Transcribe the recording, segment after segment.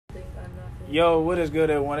Yo, what is good,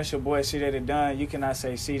 everyone? It's your boy C-Day the Done. You cannot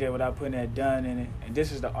say C-Day without putting that done in it. And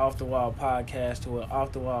this is the Off the Wall podcast, where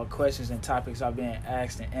off the wall questions and topics are being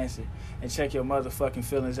asked and answered. And check your motherfucking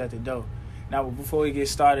feelings at the door. Now, before we get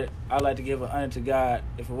started, I'd like to give an honor to God.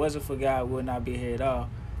 If it wasn't for God, we would not be here at all.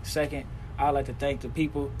 Second, I'd like to thank the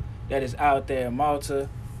people that is out there in Malta,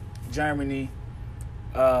 Germany,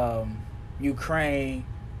 Ukraine,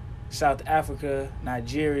 South Africa,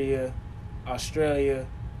 Nigeria, Australia,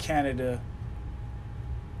 Canada,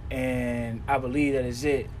 and I believe that is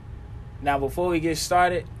it. Now, before we get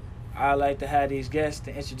started, I'd like to have these guests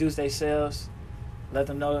to introduce themselves, let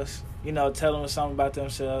them know us, tell them something about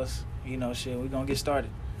themselves. Shit, we're going to get started.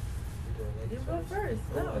 You go first.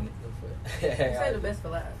 No. You Say the best for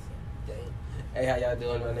last. Hey, how y'all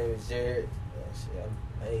doing? My name is Jared.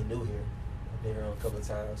 I ain't new here. I've been here a couple of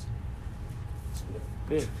times.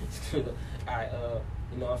 Yeah. Alright,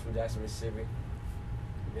 I'm from Jackson, Mississippi.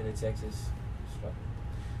 Been in Texas.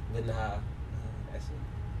 But nah, that's it.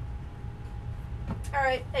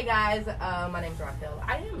 Alright, hey guys, my name's Raquel.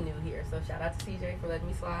 I am new here, so shout out to CJ for letting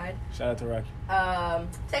me slide. Shout out to Rocky.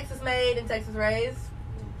 Texas made and Texas raised.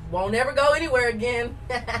 Won't ever go anywhere again.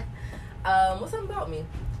 What's something about me?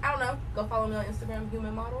 I don't know. Go follow me on Instagram,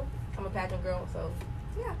 Human Model. I'm a pageant girl, so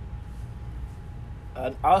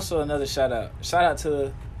yeah. Also, another shout out. Shout out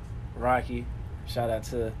to Rocky. Shout out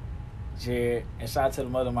to Jared. And shout out to the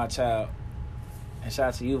mother of my child. And shout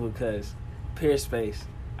out to you because Peerspace.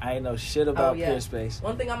 I ain't know shit about Peerspace.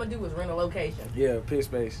 One thing I'm going to do is rent a location. Yeah,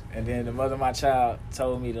 Peerspace. And then the mother of my child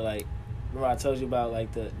told me to, remember I told you about,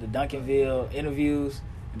 the Duncanville interviews?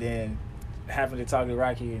 And then having to talk to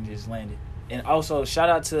Rocky and just landed. And also, shout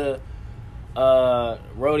out to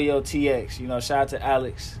Rodeo TX. Shout out to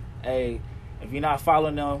Alex. Hey, if you're not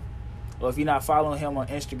following them, or if you're not following him on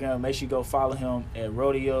Instagram, make sure you go follow him at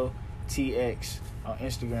Rodeo TX on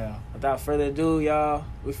Instagram. Without further ado, y'all,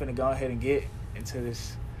 we finna go ahead and get into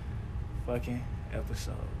this fucking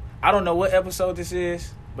episode. I don't know what episode this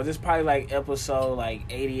is, but it's probably episode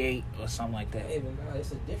 88 or something like that. Hey, but nah,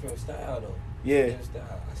 it's a different style though. Yeah.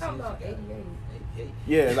 Talking about 88.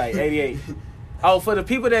 Yeah, 88. Oh, for the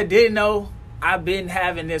people that didn't know, I've been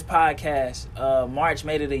having this podcast. March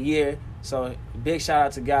made it a year, so big shout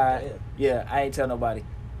out to God. Yeah, I ain't tell nobody.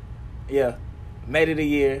 Yeah, made it a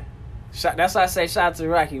year. That's why I say shout out to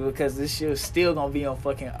Rocky, because this shit is still gonna be on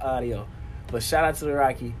fucking audio. But shout out to the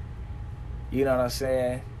Rocky. You know what I'm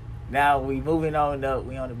saying? Now we moving on up.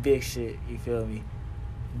 We on the big shit. You feel me?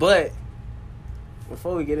 But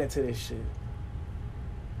before we get into this shit,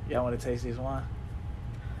 y'all want to taste this wine?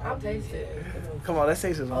 I'll taste it. Come on, let's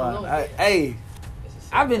taste this wine. Hey,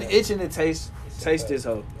 I've been itching to taste this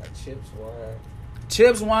hoe.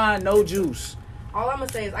 Chips, wine, no juice. All I'm going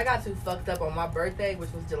to say is I got too fucked up on my birthday,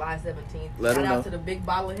 which was July 17th. Shout out to the big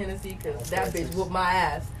bottle of Hennessy, because that bitch whooped my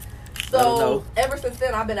ass. So, ever since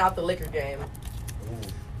then, I've been out the liquor game.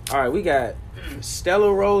 All right, we got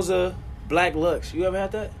Stella Rosa Black Lux. You ever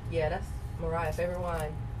had that? Yeah, that's Mariah's favorite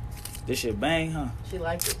wine. This shit bang, huh? She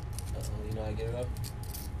likes it. You know how to get it up?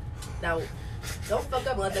 Now, don't fuck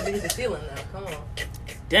up and let that bitch hit the ceiling now. Come on.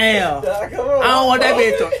 Damn. Come on. I don't want that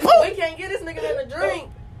bitch to... We can't get this nigga in a drink.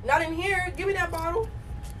 Not in here. Give me that bottle.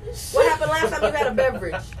 What happened last time you had a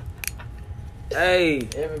beverage? Hey.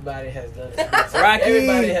 Everybody has done it. Rocky.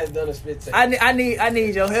 Everybody has done a spit take. I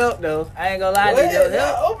need your help, though. I ain't gonna lie. I need your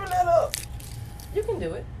help. Open that up. You can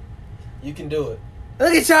do it. You can do it.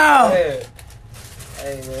 Look at y'all. Yeah.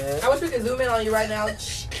 Hey, man. I wish we could zoom in on you right now.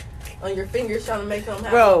 On your fingers trying to make them happen.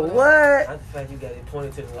 Bro, what? I think you got it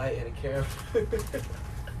pointed to the light and the camera.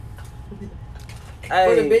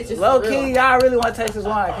 Hey, low key, y'all really want to taste this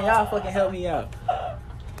wine? Can y'all fucking help me out?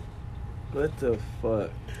 What the fuck?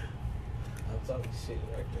 I'm talking shit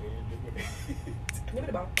right there. Give me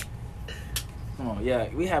the bottle. Come on, yeah,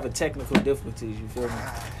 we have a technical difficulties. You feel me?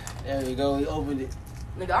 There we go. We opened it.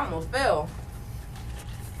 Nigga, I almost fell.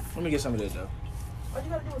 Let me get some of this though. All you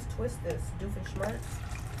gotta do is twist this, Doofenshmirtz.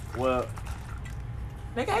 Well,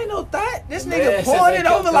 nigga, ain't no thought. This Man, nigga pouring it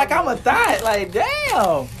over like I'm a thought. Like,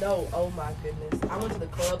 damn. No, oh my goodness. I went to the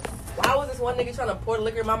club. Why was this one nigga trying to pour the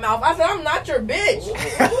liquor in my mouth? I said, I'm not your bitch.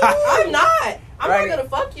 I'm not. I'm not gonna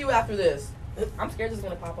fuck you after this. I'm scared it's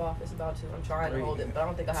gonna pop off. It's about to. I'm trying to hold it, but I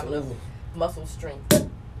don't think I have enough muscle strength.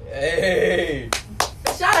 Hey.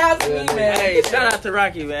 Shout out to me, man. Hey, shout out to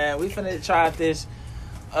Rocky, man. We finna try this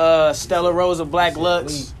Stella Rosa Black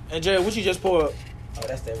Lux. And Jerry, what you just poured? Oh,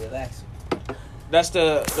 that's the relaxer. That's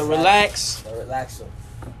the relax. The relaxer.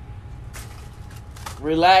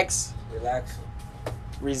 Relax. Relaxer.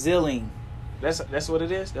 Resilient. That's what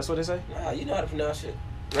it is? That's what they say? Nah, you know how to pronounce it.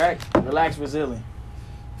 Right? Relax, resilient.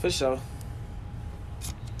 For sure.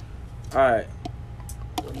 Alright.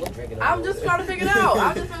 I'm just trying to figure it out.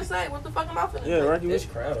 I'm just gonna say, what the fuck am I finna Yeah, say? Rocky, This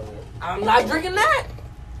what crown over there. I'm not drinking that.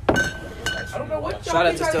 I don't know what Shout y'all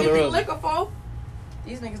out be to trying to Stella get me Rosa. liquor for.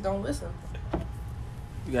 These niggas don't listen.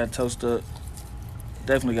 you gotta toast up.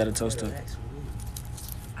 Definitely gotta toast up.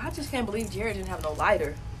 I just can't believe Jared didn't have no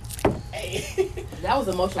lighter. That was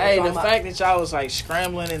emotional. Hey, talking the about. fact that y'all was like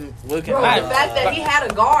scrambling and looking. Bro, I- the fact that he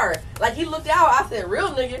had a guard. Like, he looked out. I said, real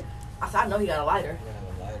nigga. I said, I know he got a lighter.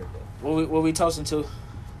 What we toasting to?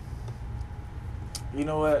 You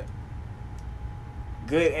know what?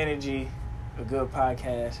 Good energy, a good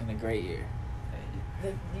podcast, and a great year.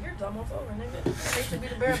 The year's almost over, nigga. I hate to be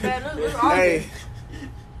the bearer of bad news. It's August. Hey,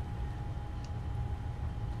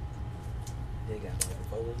 They got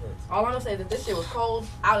 4 months. All I'm gonna say is if this shit was cold,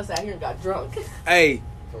 I would have sat here and got drunk. hey,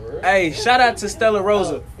 For real? hey! Shout out to Stella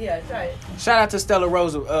Rosa. Oh, yeah, try it. Shout out to Stella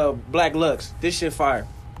Rosa, Black Lux. This shit fire.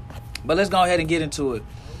 But let's go ahead and get into it.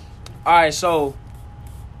 All right, so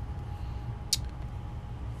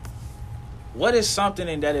what is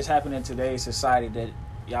something that is happening in today's society that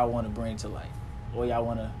y'all want to bring to light, or y'all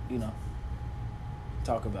want to,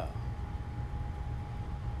 talk about?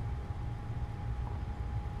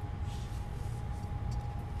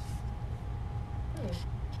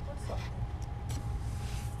 What's up?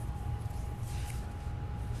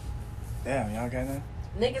 Damn, y'all got that?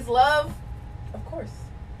 Niggas love, of course.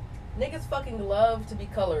 Niggas fucking love to be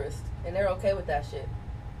colorist, and they're okay with that shit.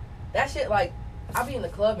 That shit, like, I be in the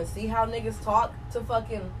club and see how niggas talk to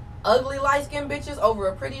fucking ugly light-skinned bitches over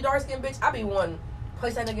a pretty dark-skinned bitch. I be one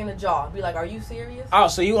place that nigga in the jaw. Be like, are you serious? Oh,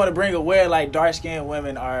 so you want to bring aware like dark-skinned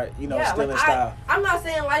women are, still in style? I'm not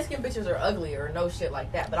saying light-skinned bitches are ugly or no shit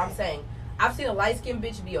like that, but I'm saying I've seen a light-skinned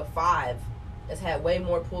bitch be a 5 that's had way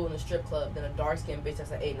more pull in the strip club than a dark-skinned bitch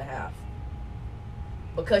that's an 8.5.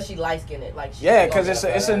 Because she light-skinned it. Like, Yeah, because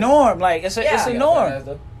it's a norm. Like, it's a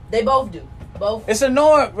norm. They both do. Both. It's a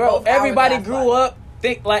norm, bro. Both Everybody hours grew up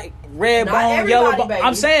think like red Not bone, yellow everybody, bone. baby.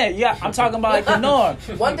 I'm saying, yeah, I'm talking about like the norm.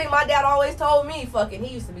 One thing my dad always told me, fucking,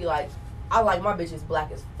 he used to be like, I like my bitches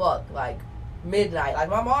black as fuck, like midnight. Like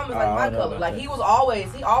my mom is like Oh, I my don't know color. about Like that.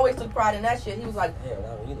 he always took pride in that shit. He was like, Damn, now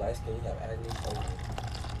when you light skin, you have acne.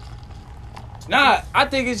 Nah, I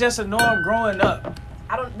think it's just a norm growing up.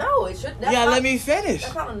 I don't know. It should. That's Yeah, not, let me finish.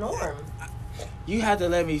 That's not a norm. You have to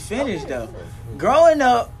let me finish Okay, though. finish. Growing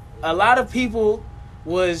up, a lot of people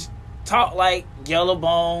was taught like yellow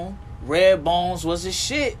bone, red bones was the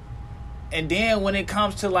shit. And then when it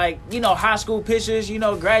comes to like, high school pictures,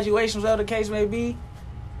 graduations, whatever the case may be,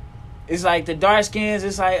 it's like the dark skins,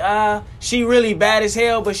 it's like, she really bad as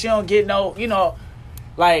hell, but she don't get no,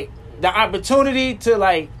 like the opportunity to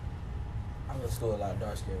like, I went to school with a lot of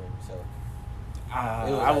dark skin women, so it was I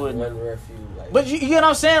like wouldn't. one rare few. Like, But you know what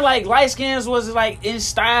I'm saying? Like light skins was like in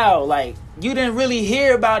style. Like you didn't really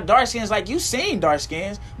hear about dark skins. Like you seen dark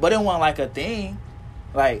skins, but it wasn't like a thing.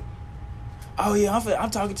 Like, oh yeah, I'm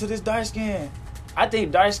talking to this dark skin. I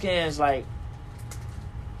think dark skins like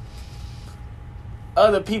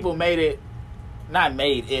other people not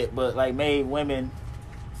made it, but like made women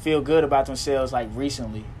feel good about themselves like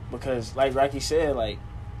recently, because like Rocky said, like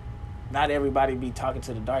not everybody be talking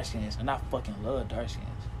to the dark skins, and I fucking love dark skins.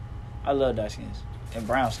 I love dark skins and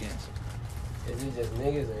brown skins. is it just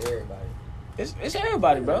niggas or everybody? It's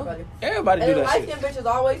everybody, bro. Everybody do And that light shit. skinned bitches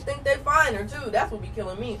always think they finer too. That's what be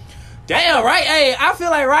killing me. Damn, right? Hey, I feel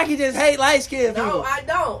like Rocky just hate light skinned No, people. I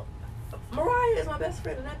don't. Mariah is my best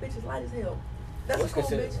friend, and that bitch is light as hell. That's What's a cool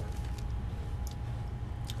considered bitch.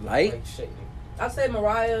 Light? like shake? I say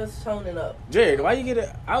Mariah's toning up. Jared, why you get it?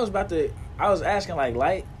 I was asking like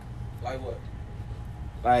light, Like what?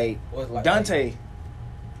 like What's like? Dante.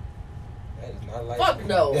 That is not light. Fuck skin.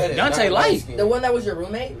 no. That is Dante not light. skin. The one that was your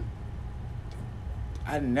roommate?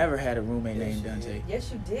 I never had a roommate Yes, named you Dante. did.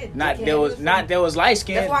 Yes, you did. Not You there can't was even not say- there was light That's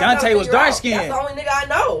skinned. why I'm trying to Dante was figure dark out. skinned. That's the only nigga I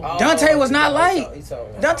know. Oh, Dante was not light. He talking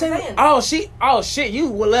about- Dante. That's what I'm saying. Oh shit! You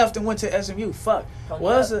were left and went to SMU. Fuck. Fuck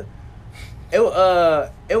Was up. it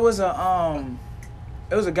was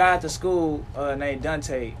a guy at the school named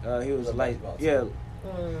Dante. He was Look like basketball yeah,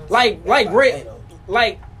 Mm. like red,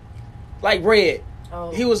 like red. Oh,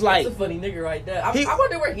 He was like that's a funny nigga right there. I He-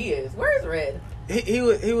 wonder where he is. Where is Red? he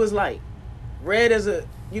was like red as a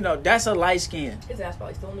that's a light skin. His ass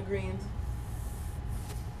probably still in the greens.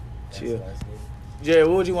 That's Chill. light skin. Jared,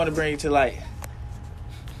 what would you want to bring to light?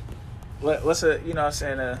 What's a what I'm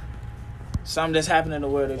saying something that's happening in the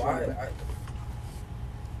world that you Why, want to bring?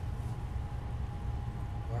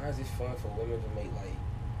 why is it fun for women to make like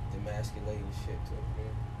demasculating shit to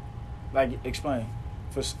men? Like explain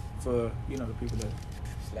for the people that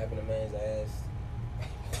Slapping a man's ass.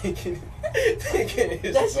 thinking it's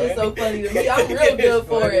That shit's so funny to me. I'm real Thinking good it's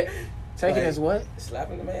for funny. it. Taking is what?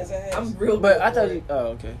 Slapping the man's ass. I'm real. But good I thought for you. it. Oh,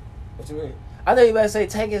 okay. What you mean? I thought you about to say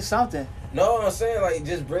taking something. No, I'm saying like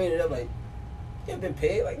just bringing it up. Like, you ever been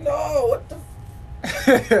paid? Like, no. What the?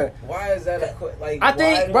 Why is that like? I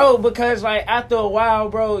think, bro, because like after a while,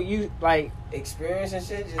 bro, you like experience and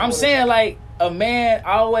shit. I'm saying like a man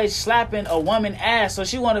always slapping a woman ass, so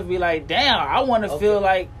she want to be like, damn, I want to feel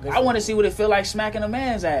like I want to see what it feel like smacking a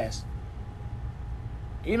man's ass.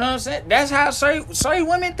 You know what I'm saying? That's how certain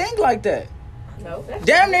women think like that. No,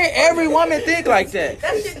 damn near every woman think like that.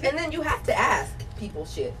 That shit, and then you have to ask people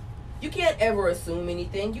shit. You can't ever assume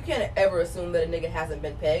anything. You can't ever assume that a nigga hasn't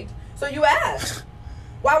been pegged. So you ask.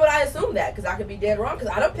 Why would I assume that? Because I could be dead wrong.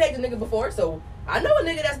 Because I done pegged a nigga before, so I know a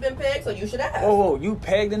nigga that's been pegged, so you should ask. Whoa, you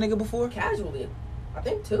pegged a nigga before? Casually. I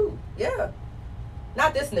think 2. Yeah.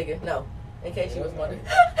 Not this nigga, no. In case you was wondering.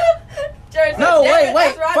 Jared, no,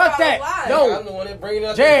 wait, fuck that. No. I'm the one that bring it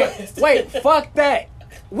up. Jared, wait, fuck that.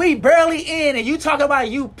 We barely in, and you talking about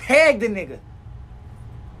you pegged a nigga.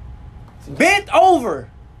 Bent over.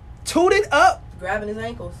 Tooted up. Grabbing his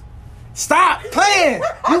ankles. Stop playing.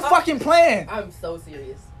 You fucking playing. I'm so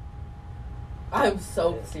serious. I'm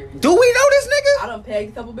so serious. Do we know this nigga? I done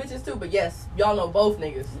pegged a couple bitches too, but yes, y'all know both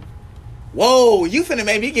niggas. Whoa, you finna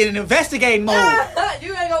make me get in investigating mode.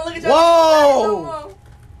 You ain't gonna look at your Whoa.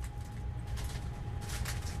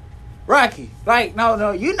 Rocky, like,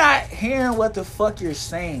 no, you not hearing what the fuck you're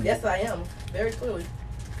saying. Yes, I am. Very clearly.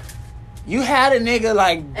 You had a nigga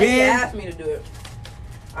like And Ben. he asked me to do it.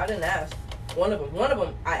 I didn't ask. One of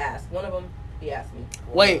them, I asked. One of them, he asked me.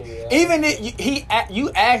 Wait, even if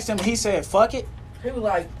you asked him, he said, fuck it? He was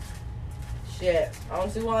like, shit, I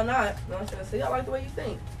don't see why not. And I said, see, I like the way you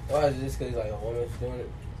think. Why is this? Because like a woman's doing it?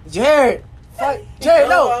 Jared, fuck, Jared,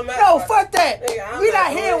 no, fuck that. Nigga, We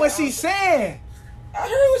not hearing what she's saying. I heard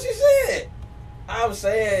what she said. I'm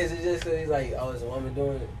saying, is it just because he's like, oh, is a woman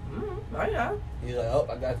doing it? Mm-hmm. I know. He's like, oh,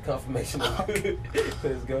 I got the confirmation.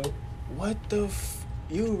 Let's go. What the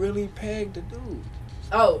you really pegged the dude?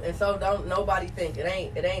 Oh, and so don't nobody think it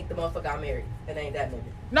ain't the motherfucker I married. It ain't that nigga.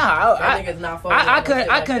 Nah, That nigga's not I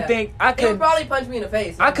couldn't think. He would probably punch me in the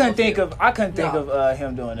face. I couldn't think of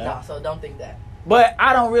him doing that. Nah, so don't think that. But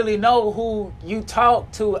I don't really know who you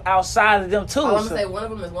talk to outside of them too. All I'm gonna say, one of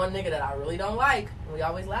them is one nigga that I really don't like. We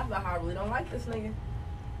always laugh about how I really don't like this nigga.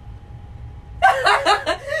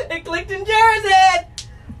 It clicked in Jared's head.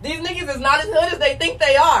 These niggas is not as hood as they think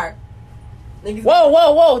they are. Niggas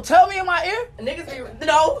whoa! Tell me in my ear.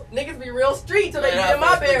 Niggas be real street till they get in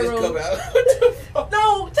my bedroom.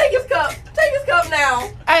 No, take his cup now.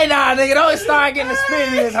 Hey, nah, nigga, don't start getting the spit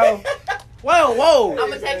in this hoe. Whoa!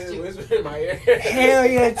 I'ma text you. In my ear. Hell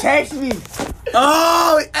yeah, text me.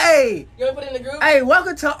 Oh, hey. You wanna put it in the group? Hey,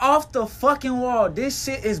 welcome to Off the Fucking Wall. This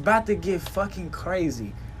shit is about to get fucking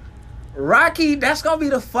crazy. Rocky, that's gonna be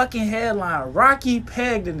the fucking headline. Rocky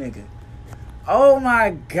pegged a nigga. Oh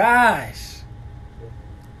my gosh.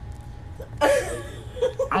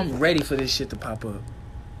 I'm ready for this shit to pop up.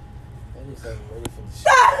 Look at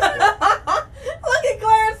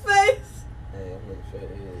Claire's face. Hey, I'm looking straight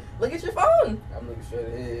ahead. Look at your phone. I'm looking straight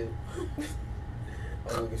ahead.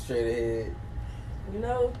 I'm looking straight ahead. You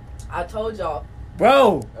know, I told y'all.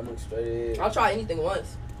 Bro. I'm looking straight ahead. I'll try anything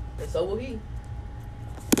once. And so will he.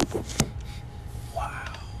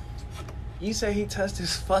 Wow. You say he touched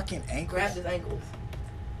his fucking ankles? Grabbed his ankles.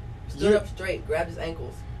 Stood up straight. Grabbed his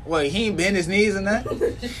ankles. Wait, he ain't bend his knees or nothing?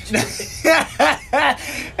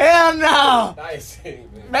 Hell no. Nice.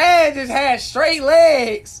 Man just had straight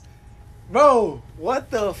legs. Bro, what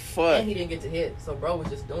the fuck? And he didn't get to hit, so bro was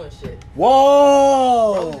just doing shit.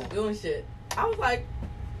 Whoa. Bro was just doing shit. I was like,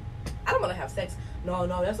 I don't want to have sex. No,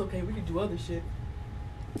 that's okay. We can do other shit.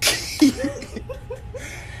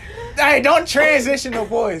 Hey, don't transition the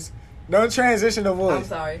voice. Don't transition the voice. I'm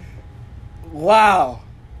sorry. Wow.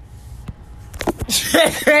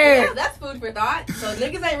 That's food for thought. So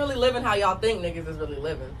niggas ain't really living how y'all think niggas is really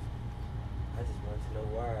living. I just want to know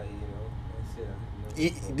why, That's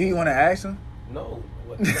it. Do you want to ask him? No.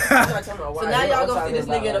 So now y'all gonna see this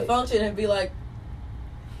nigga at a function and be like,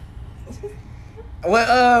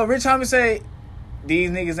 well, Rich Homie say, these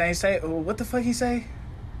niggas ain't say, what the fuck he say?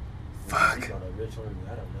 Fuck. Rich Homie,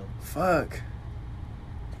 I don't know. Fuck.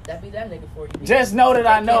 That be that nigga for you. Just know that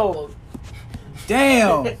I know.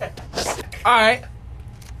 Damn. Alright.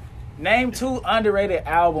 Name 2 underrated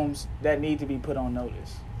albums that need to be put on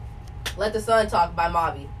notice. Let the Sun Talk by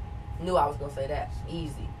Mavi. Knew I was gonna say that.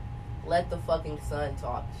 Easy. Let the fucking Sun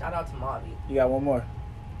Talk. Shout out to Mavi. You got one more.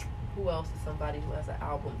 Who else is somebody who has an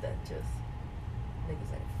album that just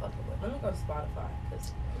niggas ain't fucking with? Let me go to Spotify.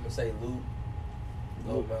 Cause I'm gonna say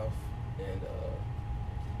Luke Mouth, and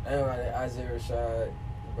I don't know that Isaiah Rashad,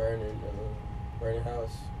 Burning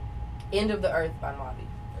House. End of the Earth by Mavi.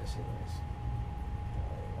 That shit nice.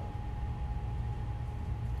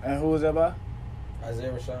 And who was that by?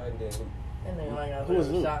 Isaiah Rashad and then Luke. And then like Who was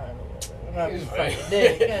Luke?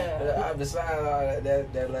 Besides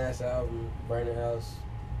that last album, Burning House.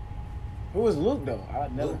 Who was Luke though? I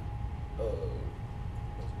never. Luke,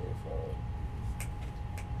 what's his name from?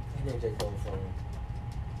 He named J. Cole from.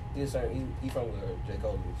 He from where J.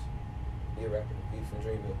 Cole is. He a rapper. He from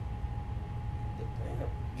Dreamville.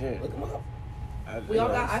 Damn. Yeah. Look him up. We all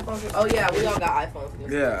got iPhones. Oh yeah, we all got iPhones.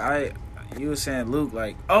 Yeah, you were saying Luke,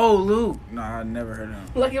 like, oh, Luke. No, I never heard of him.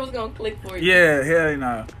 Like it was gonna click for you. Yeah, hell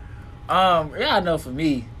no. Yeah, I know for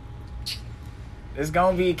me, it's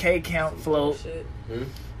gonna be K Camp Float, Shit.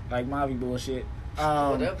 like Mavi bullshit.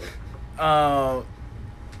 Whatever. Oh,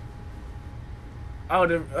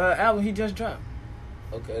 the album he just dropped,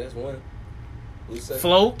 Okay, that's one. Who said?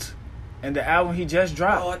 Float, and the album he just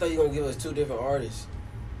dropped. Oh, I thought you were gonna give us two different artists.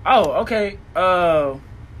 Oh, okay. Oh,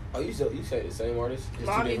 you said the same artist? Just two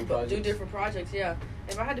Mavi different projects? do different projects. Yeah.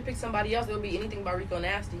 If I had to pick somebody else, it would be anything by Rico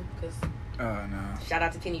Nasty. Cause Oh no. shout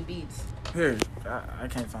out to Kenny Beats. Here, I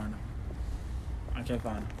can't find him.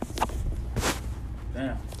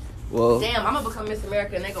 Damn. Well, Damn, I'm gonna become Miss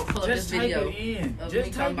America and they gonna pull up this Just type video. it in. of Just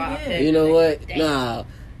me type talking about it in. Peg. you know what? Damn. Nah.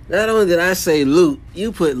 Not only did I say Luke,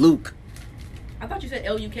 you put Luke. I thought you said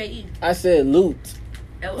Luke. I said Loot.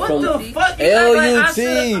 What L-U-T? the fuck?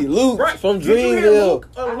 L-U-T. Luke Right. from Did you hear Dreamville. Luke?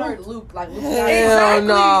 I heard Luke, like Luke. Hell Exactly.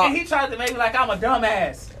 no. And he tried to make me like I'm a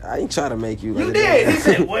dumbass. I ain't trying to make you. You like did. that. He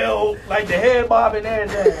said, well, like the head bob and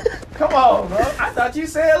everything. Come on, bro. I thought you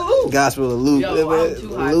said Luke. Gospel of Luke. Yo, I'm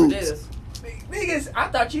too high for Luke. this. Niggas, I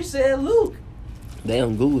thought you said Luke.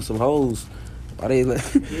 Damn, Google some hoes. Why they like?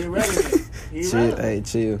 He irrelevant. He Chill, irrelevant. hey,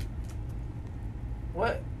 chill.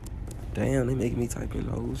 What? Damn, they making me type in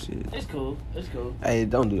the whole shit. It's cool. It's cool. Hey,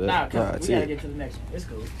 don't do that. Nah, come on. We chill. gotta get to the next one. It's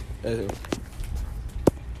cool. That's it.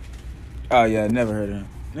 Oh, yeah. Never heard of him.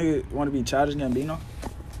 Nigga, want to be Childish Gambino?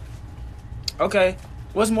 Okay.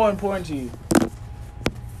 What's more important to you?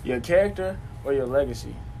 Your character or your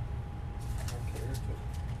legacy?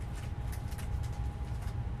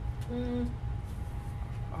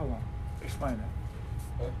 Hold on. Explain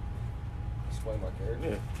that. Explain my character.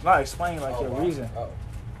 Yeah. Not explain like your wow. reason. Oh.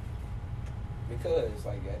 Because,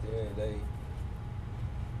 like, at the end of the day,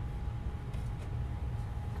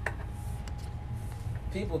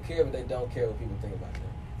 people care, but they don't care what people think about them.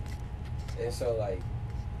 And so, like,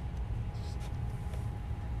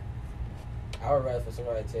 I would rather for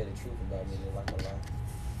somebody to tell the truth about me than, like, a lie.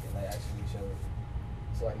 And, like, actually show it.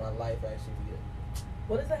 So, like, my life actually,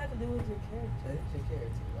 What does that have to do with your character? that is your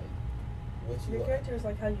character. Like, what you Your are. character is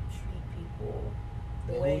like how you treat people,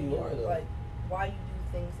 the And way who you are, though. like why you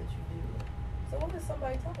do things that you do. So what is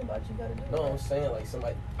somebody talking about? You gotta do. No, I'm that. saying, like,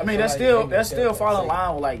 somebody. I mean, that's still fall in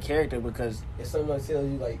line with like character because If someone tells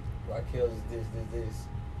you, like, Raquel's this,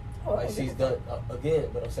 Oh, like, I she's get done, that. again,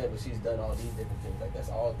 but I'm saying, but she's done all these different things. Like, that's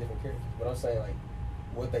all different characters. But I'm saying, like,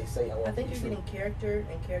 what they say, I want I think to you're be getting true. character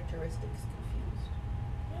and characteristics confused.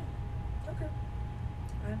 Yeah. Okay.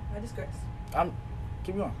 I digress.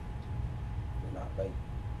 keep going. Not like,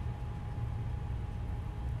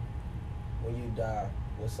 when you die,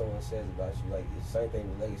 what someone says about you, like, it's the same thing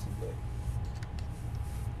with legacy, but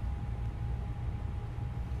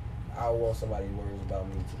I want somebody's words about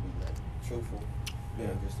me to be, like, truthful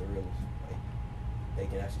and just the realest. Like, they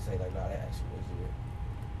can actually say, like, nah, that actually was real.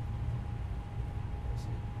 That's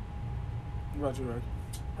it. You right.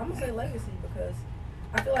 I'm gonna say legacy because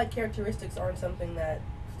I feel like characteristics aren't something that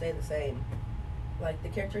stay the same. Like the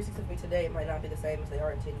characteristics of me today might not be the same as they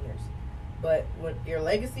are in 10 years. But when your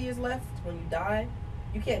legacy is left, when you die,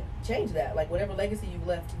 you can't change that. Like whatever legacy you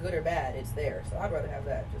left, good or bad, it's there. So I'd rather have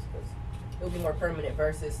that just because it would be more permanent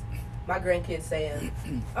versus my grandkids saying,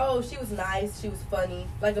 oh, she was nice, she was funny.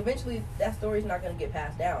 Like eventually that story's not going to get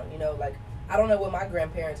passed down. You know, like I don't know what my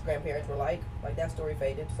grandparents were like. Like that story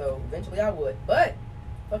faded. So eventually I would. But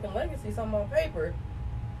fucking legacy, something on paper,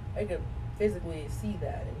 they could physically see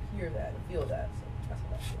that and hear that and feel that. So that's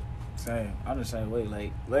what I feel. Same. I'm the same way.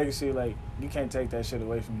 Like legacy, like you can't take that shit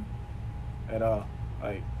away from me at all.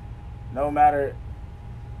 Like no matter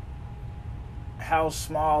how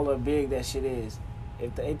small or big that shit is,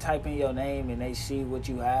 if they type in your name and they see what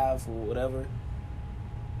you have or whatever,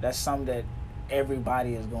 that's something that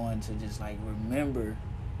everybody is going to just like remember.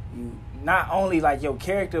 You not only like your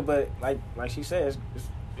character, but like she says,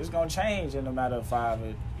 it's gonna change in a matter of 5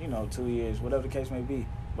 or 2 years, whatever the case may be.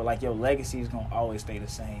 But like your legacy is gonna always stay the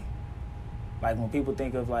same. Like when people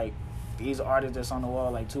think of like these artists that's on the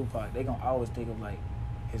wall like Tupac, they gonna always think of like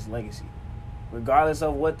his legacy. regardless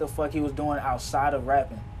of what the fuck he was doing outside of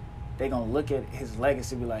rapping, they gonna look at his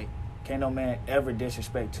legacy and be like, can't no man ever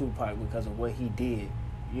disrespect Tupac because of what he did.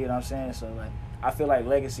 You know what I'm saying? So, like, I feel like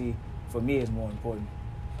legacy, for me, is more important.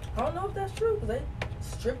 I don't know if that's true, because they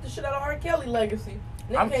stripped the shit out of R. Kelly legacy.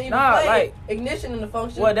 Nigga can't even nah, play like, Ignition in the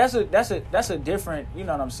function. Well, that's a different, you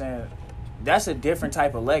know what I'm saying? That's a different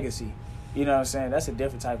type of legacy. You know what I'm saying? That's a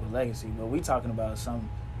different type of legacy. But we talking about something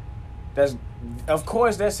that's, of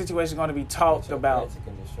course, that situation going to be talked about. Your character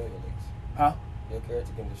can destroy your legs. Huh? Your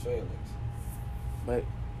character can destroy your legs. But,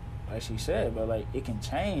 like she said, but, like, it can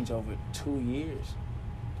change over 2 years.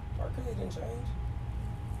 R. Kelly didn't change.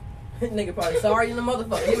 Nigga probably sorry in the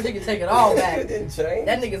motherfucker. He nigga take it all back. It didn't change.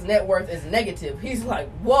 That nigga's net worth is negative. He's like,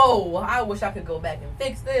 whoa, I wish I could go back and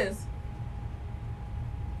fix this.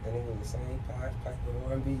 And it was the same pipe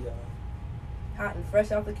of R&B, y'all. Hot and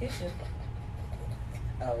fresh out the kitchen.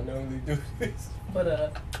 I don't normally do this. But,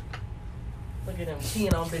 look at him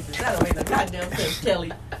peeing on bitches. That don't make no goddamn sense,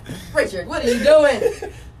 Kelly. Richard, what are you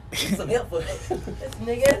doing? Some help for This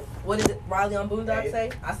nigga, what did Riley on Boondock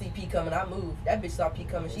say? I see P coming, I moved. That bitch saw P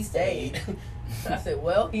coming, she stayed. I said,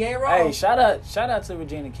 well, he ain't wrong. Hey, shout out to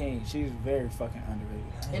Regina King. She's very fucking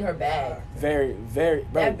underrated. In her bag. Very, very,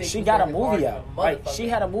 bro. That bitch She was got a working hard movie as a out. Like, she motherfucker.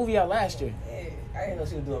 had a movie out last year. Hey, I didn't know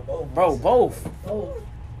she was doing both. Bro, both. Oh,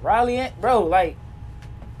 Riley, bro, like,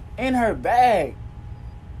 in her bag.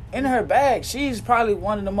 In her bag, she's probably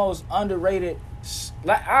one of the most underrated.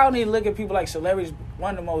 Like, I don't even look at people like celebrities.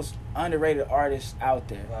 One of the most underrated artists out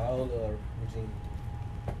there. Viola or Regina?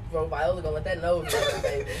 bro, Viola gonna let that nose run,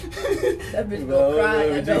 baby. That bitch gonna cry.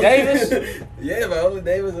 That nose. Davis? Yeah, Viola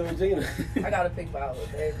Davis and Regina. I gotta pick Viola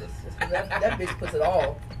Davis. Just 'cause that bitch puts it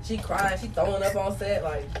all. She crying, she throwing up on set,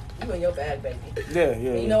 like, you in your bag, baby. Yeah.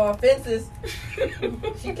 And you know, on Fences,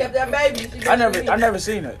 she kept that baby. She I never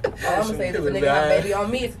seen it. All I'm gonna say is if a nigga got a baby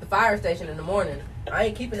on me, it's at the fire station in the morning. I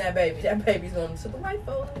ain't keeping that baby. That baby's going to the white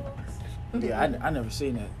folks. Yeah, I never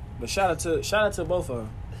seen that. But shout out to both of them.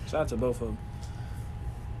 Shout out to both of them.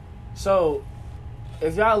 So,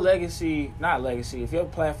 if y'all if your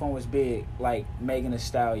platform was big, like Megan Thee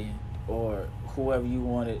Stallion or whoever you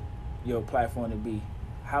wanted your platform to be,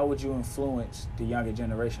 how would you influence the younger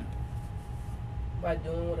generation? By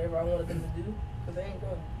doing whatever I wanted them to do. Because they ain't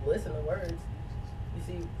going to listen to words. You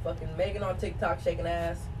see fucking Megan on TikTok shaking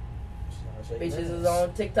ass. Bitches is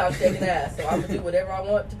on TikTok shaking ass. So I'm going to do whatever I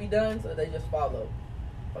want to be done so they just follow.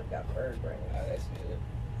 Fuck got bird brain. That's good.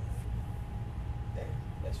 Damn,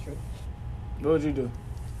 that's true. What would you do?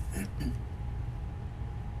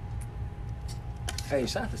 Hey,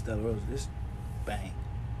 shout out to Stella Rose. This bang.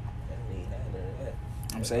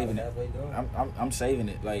 I'm saving it. I'm saving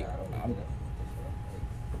it. Like,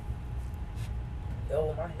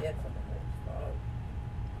 Yo, my head fucking hurts.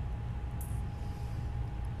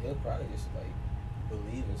 He'll probably just like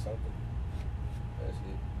believe in something. That's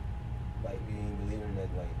it. Like being believing that,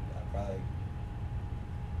 like, I probably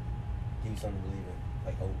give you something to believe in,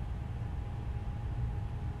 like hope.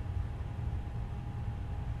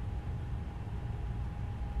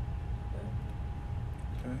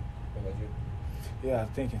 Okay. What about you? Yeah, I'm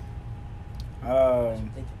thinking.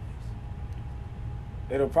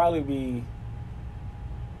 It'll probably be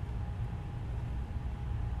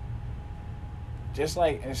just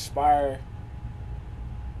like inspire.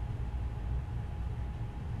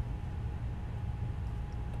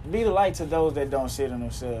 Be the light to those that don't see it in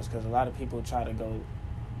themselves, because a lot of people try to go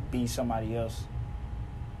be somebody else,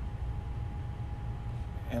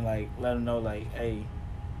 and like let them know, like, hey,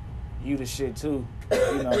 you the shit too. You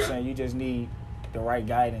know what I'm saying? You just need the right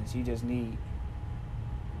guidance. You just need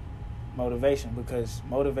motivation, because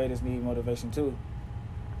motivators need motivation too.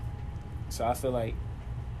 So I feel like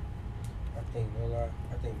I think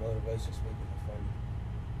motivation speakers are funny.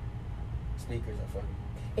 Speakers are funny.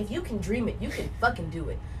 If you can dream it, you can fucking do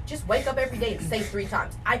it. Just wake up every day and say 3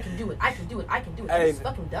 times, I can do it, I can do it, I can do it. Hey, It's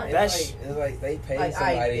fucking done. that's- It's like they pay Like,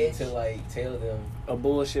 somebody bitch. to like tell them. a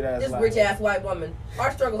bullshit ass This lie. rich ass white woman.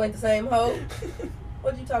 Our struggles ain't the same, hoe.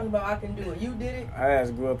 What you talking about? I can do it. You did it? I ass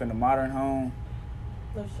grew up in a modern home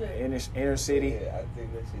No shit. in this inner city. Yeah, I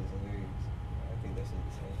think that shit's hilarious. I think that shit's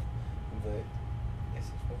insane. But it's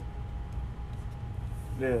just funny.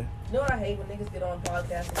 Yeah. You know what I hate when niggas get on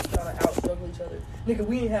podcasts and trying to out struggle each other? Nigga,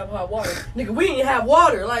 we ain't have hot water. Nigga, we ain't have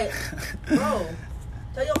water. Like, bro,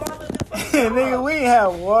 tell your mama to fucking Nigga, we ain't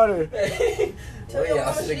have water. Tell your Y'all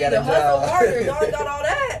mama shoulda she got to a hustle job. harder. Y'all ain't got all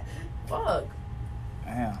that. Fuck.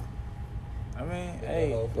 Damn. I mean, You hey,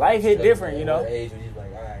 know, life hit from different, you an know. age when you're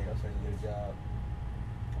like, all right, I'm trying to get a job.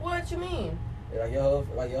 What you mean? Like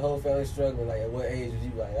your whole family struggling. Like, at what age was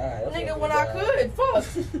you like, all right? Nigga, when I could. Fuck.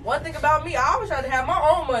 One thing about me, I always tried to have my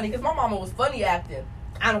own money because my mama was funny acting.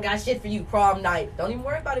 I don't got shit for you, prom night. Don't even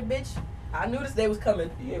worry about it, bitch. I knew this day was coming.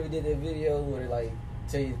 You ever did that video where like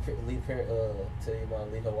tell your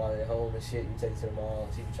mom leave her wallet at home and shit? You take it to the mall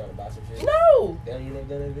and she be trying to buy some shit. No. Damn, you never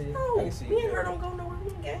done that video? No. I can see Me and her don't go nowhere.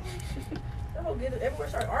 We ain't gang. I don't get it. Everywhere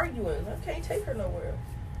start arguing. I can't take her nowhere.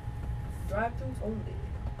 Drive-throughs only.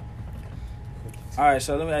 All right,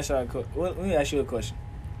 so let me ask you a question.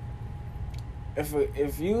 If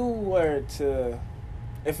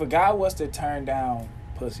a guy was to turn down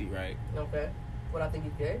pussy, right? Okay. What I think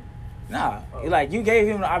he's gay? Nah, Oh. like you gave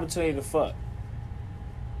him the opportunity to fuck,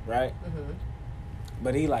 right? Mm-hmm.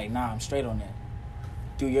 But he like, nah, I'm straight on that.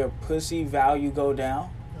 Do your pussy value go down?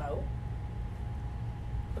 No.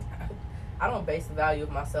 I don't base the value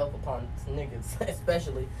of myself upon niggas,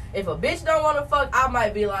 especially. If a bitch don't want to fuck, I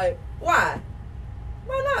might be like, why?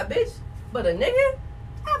 Why not, bitch? But a nigga?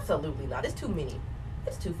 Absolutely not. It's too many.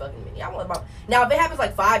 It's too fucking many. I want about now. If it happens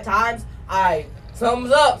like 5 times,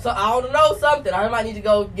 something's up. So I don't know something. I might need to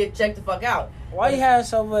go get checked the fuck out. Why you have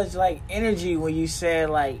so much like energy when you said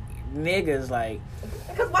like niggas like?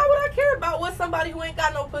 Because why would I care about what somebody who ain't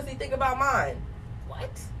got no pussy think about mine? What?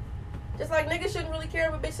 Just like niggas shouldn't really care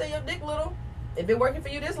if a bitch say your dick little. It been working for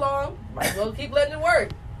you this long. Might as well keep letting it work.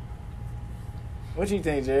 What you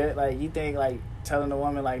think, Jared? Like you think like telling a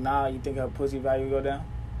woman like, nah, you think her pussy value go down?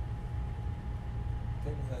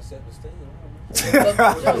 People have self-esteem. She don't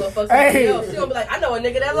go fuck somebody else. She don't be like, I know a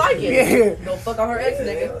nigga that like it. Yeah. Go fuck on her ex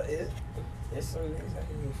nigga. It's certain niggas that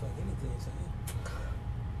can't even fuck anything, son.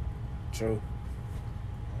 True.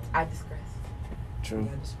 I digress. True.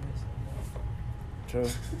 True.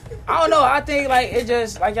 I don't know. I think like it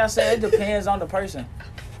just like y'all said, it depends on the person.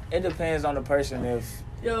 It depends on the person if.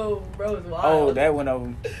 Yo, bro is wild. Oh, that went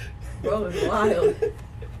over. Bro is wild.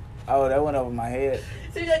 Oh, that went over my head.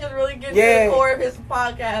 CJ just really gets Yeah. to the core of his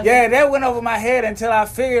podcast. Yeah, that went over my head until I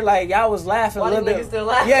figured like y'all was laughing Why a little them bit. niggas still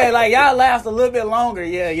laughing? Yeah, like y'all laughed a little bit longer.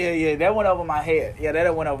 Yeah. That went over my head. Yeah,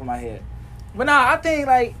 that went over my head. But nah, I think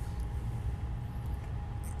like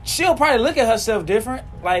she'll probably look at herself different.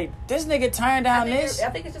 Like this nigga turned down this. I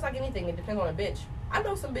think it's just like anything. It depends on a bitch. I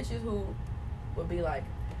know some bitches who would be like,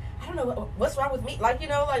 I don't know what's wrong with me. Like, you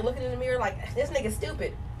know, like looking in the mirror, like this nigga's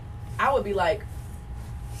stupid. I would be like,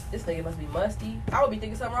 this nigga must be musty. I would be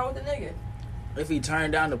thinking something wrong with the nigga. If he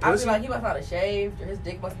turned down the I would pussy, be like, he must not have shaved or his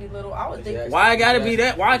dick must be little. I would think, why it gotta be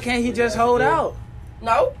that? Why can't he just hold out?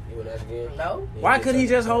 no, You wouldn't ask again? no. Why couldn't he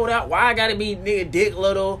just hold out? Why I gotta be nigga dick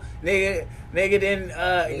little nigga then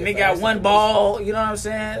nigga got one ball? You know what I'm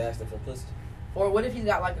saying? Faster for pussy. Or what if he's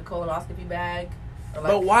got like a colonoscopy bag? Or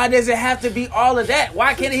like, But why does it have to be all of that?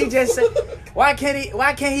 Why can't he just say? Why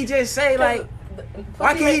can't he just say like?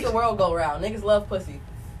 Why pussy can't makes he? the world go round. Niggas love pussy.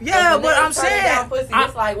 Yeah, when but niggas I'm turn saying, down pussy,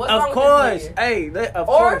 it's like, what's wrong of with course, this nigga? hey, of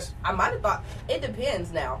Or course, I might have thought it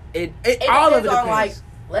depends now. it It all of depends it on depends.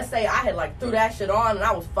 like, let's say I had like threw that shit on and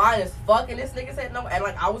I was fine as fuck and this nigga said no, and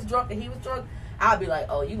like I was drunk and he was drunk. I'd be like,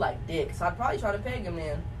 oh, you like dick, so I'd probably try to peg him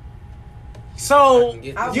then. So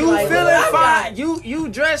I'll be you like, feeling look, fine? You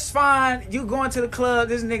dress fine? You going to the club?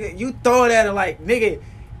 This nigga, you throw it at him like, nigga,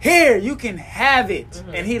 here you can have it,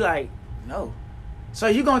 Mhm. and he like, no. So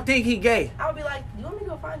you gonna think he gay? I would be like, you want me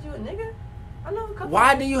to go find you a nigga? I know a couple.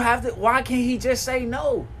 Why do you have to? Why can't he just say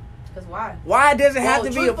no? Because why? Why does it have to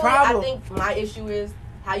be a truthfully, problem? I think my issue is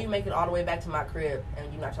how you make it all the way back to my crib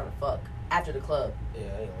and you're not trying to fuck after the club. Yeah,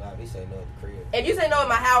 I ain't gonna lie. We say no at the crib. If you say no in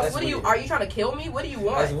my house, That's what do you? weird. Are you trying to kill me? What do you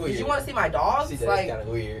want? That's weird. Did you want to see my dogs? See, that's Like, kind of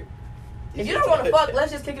weird. if you don't want to fuck,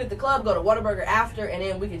 let's just kick it at the club, go to Whataburger after, and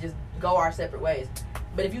then we can just go our separate ways.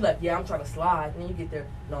 But if you like, yeah, I'm trying to slide, and then you get there,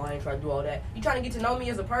 no, I ain't trying to do all that. You trying to get to know me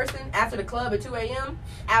as a person after the club at 2 a.m.?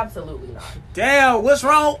 Absolutely not. Damn, what's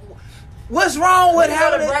wrong? What's wrong We with can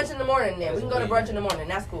go to having brunch in the morning then. We can go to brunch in the morning.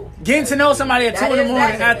 That's cool. getting to know somebody at 2 in the morning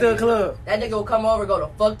That is- after a club? That nigga will come over, go to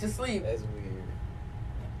fuck to sleep. That's weird.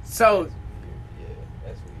 So That's weird. Yeah,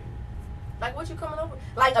 that's weird. Like, what you coming over?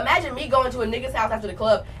 Like, imagine me going to a nigga's house after the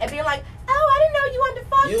club and being like, oh, I didn't know you wanted to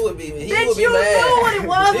fuck. You would be. He Bitch, would be you mad. knew what it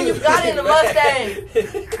was when He you would got be in the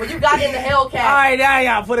mad. When you got in the Hellcat. all right, now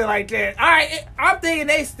y'all put it like that. All right,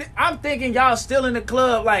 I'm thinking y'all still in the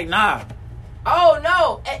club. Like, nah. Oh,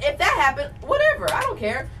 no. If that happened, whatever. I don't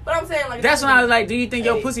care. But I'm saying, like... That's when I was like, do you think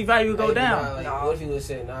your Hey, pussy value would go Hey, down? Nah, like, No. what if he would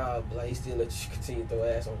say nah, but like he still let you continue to throw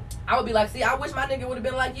ass on him? I would be like, see, I wish my nigga would have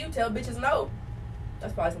been like you. Tell bitches no.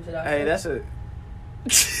 That's probably some shit I Hey, that's a.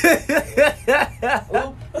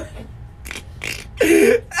 Oop.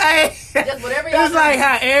 Hey, Just whatever y'all it's like do,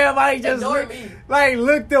 how everybody just ignore look, me. like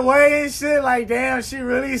looked away and shit. Like, damn, she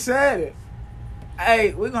really said it.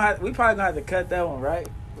 Hey, we probably gonna have to cut that one, right?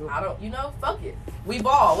 Fuck it. We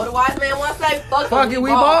ball. What a wise man once say, fuck it, we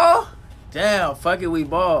ball. Damn, fuck it, we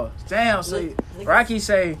ball. Damn, so Rocky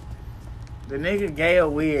say the nigga gay or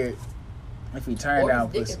weird if he turn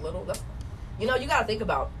down dick pussy. Is little. You gotta think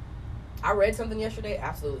about. I read something yesterday,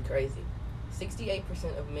 absolutely crazy.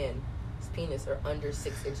 68% of men's penis are under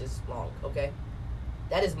 6 inches long. Okay,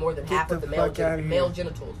 that is more than half of the male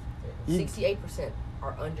genitals. 68%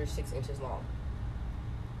 are under 6 inches long.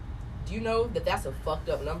 Do you know that that's a fucked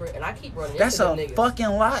up number? And I keep running that's into them niggas. That's a fucking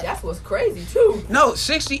lot. That's what's crazy too. No,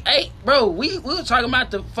 68, bro. We were talking about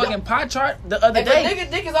the fucking pie chart the other day. If a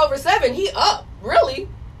nigga dick is over 7, he up. Really?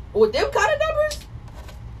 With them kind of numbers?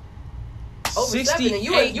 Over 7, and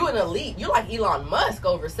you an elite. You like Elon Musk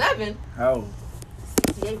over 7. Oh.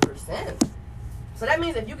 68%. So that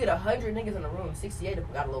means if you get 100 niggas in a room, 68 of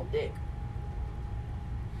them got a little dick.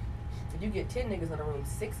 If you get 10 niggas in a room,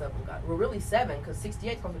 6 of them got... Well, really 7, because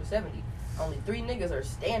 68 comes to 70. Only 3 niggas are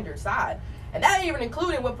standard size. And that ain't even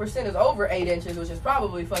including what percent is over 8 inches, which is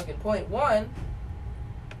probably fucking 0.1.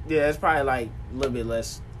 Yeah, it's probably like a little bit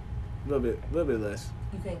less. A little bit less.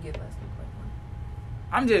 You can't get less than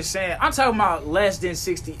 0.1. I'm just saying. I'm talking about less than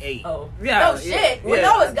 68. Oh. Yeah. No shit. We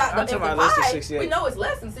know it's got... I'm talking about less than 68. We know it's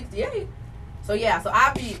less than 68. So yeah, so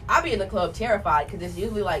I be in the club terrified because it's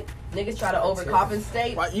usually like niggas try to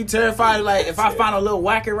overcompensate. Why, you terrified? Like if I find a little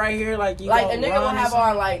whacker right here, like you like a nigga will have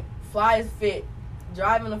on like fly as fit,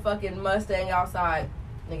 driving a fucking Mustang outside,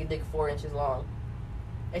 nigga dick 4 inches long.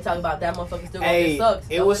 They talk about that motherfucker still gonna get sucks.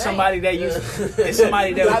 It was somebody that used. It's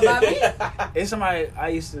somebody that. It's somebody I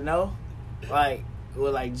used to know, like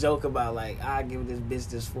would like joke about like I give this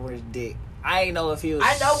bitch this 4-inch dick. I ain't know if he was.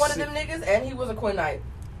 I know one of them niggas, and he was a Quinite.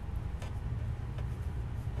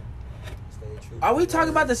 Are we talking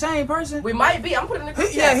about the same person? We might be. I'm putting the group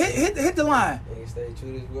Yeah, hit the line. He stay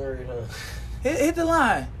true to his word, huh? Hit the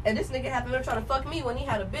line. And this nigga happened to trying to fuck me when he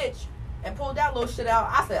had a bitch and pulled that little shit out.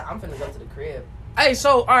 I said, I'm finna go to the crib. Hey,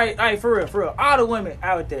 so, all right, for real. All the women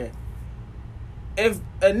out there, if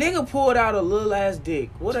a nigga pulled out a little ass dick,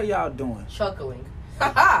 what are y'all doing? Chuckling.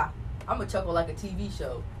 Haha. I'm gonna chuckle like a TV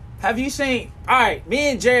show. Have you seen, all right,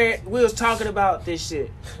 me and Jared, we was talking about this shit.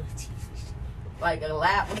 Like a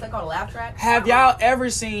laugh, what's that called, a laugh track? Have y'all ever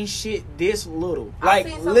seen shit this little? I've Like,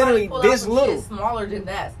 seen literally pull this out some little. Shit smaller than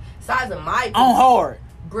that. Size of my piece, On hard.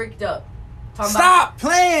 bricked up. Stop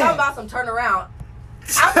playing. Talking about some turn around.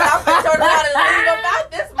 I'm finna turn around and leave about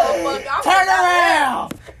this motherfucker. Turn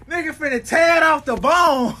around. Nigga finna tear it off the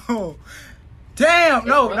bone. Damn.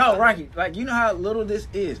 No, Rocky. Like, you know how little this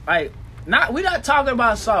is. Like, we not talking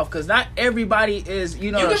about soft, because not everybody is,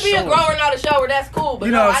 you know. You can be a grower, not a shower. That's cool. But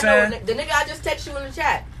you know what I'm saying? know the nigga I just text you in the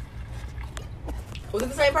chat. Was it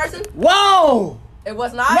the same person? Whoa. It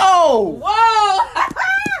was not? No. Whoa.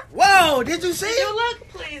 Whoa. Did you see Did it? you look?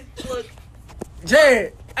 Please look.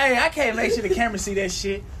 Jared. Hey, I can't make sure the camera see that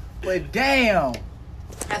shit. But damn.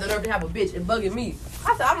 I had the nerve to have a bitch and bugging me.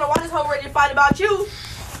 I said, I don't know why this hoe ready to fight about you.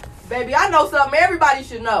 Baby, I know something everybody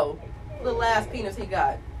should know. Little ass penis he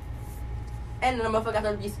got. And then the motherfucker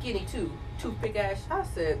got to be skinny too. Toothpick ass. I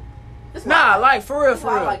said, this nah, like for real.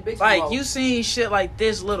 Like you seen shit like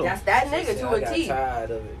this little. That's that nigga to a T.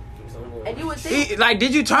 Tired of it. And you would think. Like,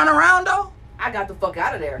 did you turn around though? I got the fuck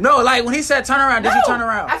out of there. No, like when he said turn around, did you turn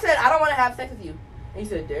around? I said, I don't want to have sex with you. And he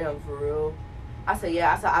said, damn, for real? I said,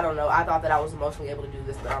 yeah. I said, I don't know. I thought that I was emotionally able to do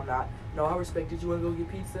this, but I'm not. No, I respected you. Want to go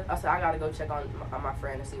get pizza? I said, I got to go check on my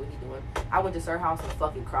friend and see what he's doing. I went to her house and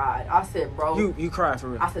fucking cried. I said, bro. You cried for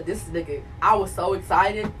real. I said, this nigga, I was so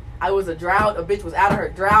excited. I was a drought. A bitch was out of her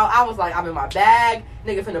drought. I was like, I'm in my bag.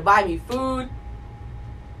 Nigga finna buy me food.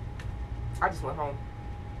 I just went home.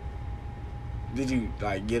 Did you,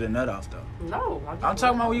 like, get a nut off, though? No. I'm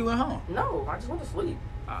talking about when you went home. No, I just went to sleep.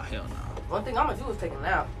 Oh, hell no. One thing I'm going to do is take a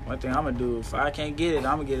nap. One thing I'm going to do, if I can't get it,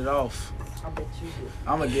 I'm going to get it off. I bet you do.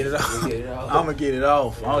 I'm going to get it off. I'm going to get it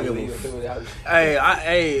off. I don't give a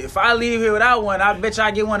Hey, if I leave here without one, I bet you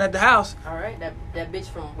I get one at the house. All right, that bitch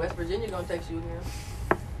from West Virginia going to text you again.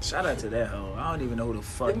 Shout out to that hoe. I don't even know who the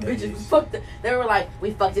fuck that bitches is. Fucked it. They were like,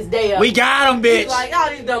 we fucked this day up. We got him, bitch. He's like, all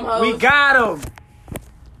these dumb hoes. We got him.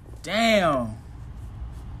 Damn.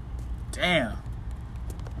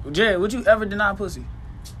 Jay, would you ever deny pussy?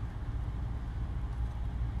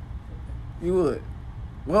 You would.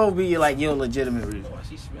 What would be like your legitimate reason? Why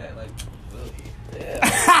she smacked like?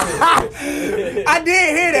 I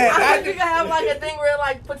did hear that. I think I have like a thing where it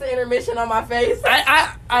like puts an intermission on my face.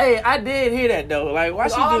 I did hear that though. Like, why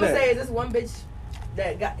she do that? All I'm gonna say is this one bitch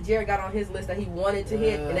that Jared got on his list that he wanted to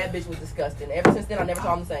hit, and that bitch was disgusting. Ever since then, I never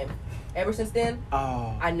saw him the same. Ever since then,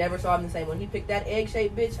 I never saw him the same. When he picked that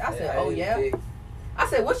egg-shaped bitch, I said, oh yeah. I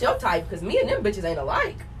said, what's your type? Because me and them bitches ain't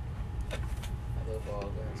alike. I love all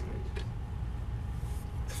guys.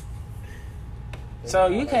 So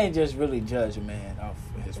you can't just really judge a man off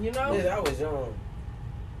his. You know? Yeah, I was young.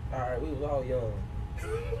 Alright, we was all young.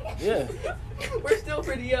 Yeah. We're still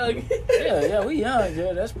pretty young. Yeah, we young,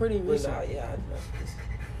 dude. That's pretty But recent. nah, yeah,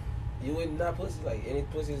 you wouldn't not pussy, like, any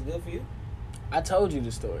pussy is good for you? I told you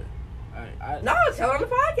the story. No, tell on the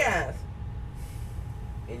podcast.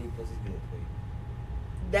 Any pussy's good for you.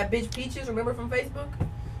 That bitch Peaches, remember from Facebook?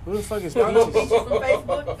 Who the fuck is Y'all know Peaches? Peaches from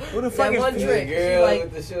Facebook? Who the That fuck one is trick. Peaches? The girl She like-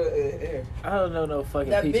 with the short hair. I don't know no fucking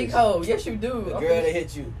That Peaches. big hoe. Yes, you do. The girl that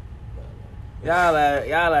hit you. Y'all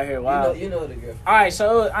out here wild. You know the girl. All right,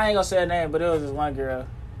 so I ain't gonna say her name, but it was this one girl.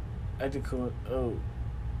 At the cool. Oh,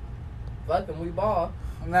 Fuck him, we ball.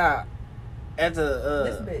 nah. At This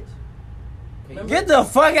the bitch. Remember? get the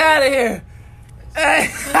fuck out of here. Hey,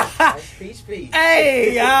 That's peach.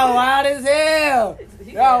 hey, y'all wild as hell.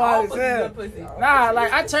 He Y'all said, all wild as pussy hell. good pussy. Nah,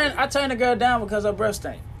 like I turned the girl down because her breath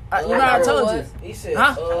stank. You know I I know told it you. was. He said,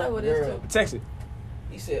 Huh? I know it is girl. too. Text it.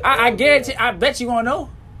 He said, I guarantee. girl. I bet you wanna know.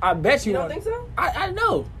 I bet you You don't wanna. think so? I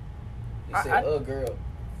know. He said, I- girl.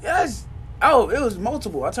 Yes. Oh, it was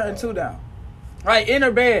multiple. I turned two down. Like in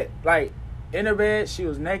her bed. Like in her bed, she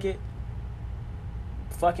was naked.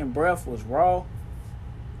 Fucking breath was raw.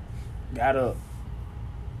 Got up.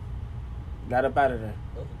 Got up out of there.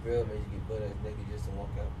 Uncle girl made you get butt ass naked just to walk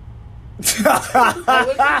out. Like,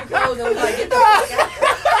 what if you clothes and was like, get the fuck out?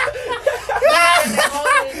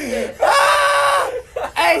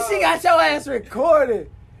 Hey, she got your ass recorded.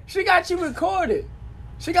 She got you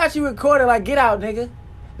recorded. Like, get out, nigga.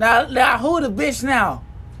 Now, who the bitch now?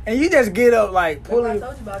 And you just get up like That's what I pulling.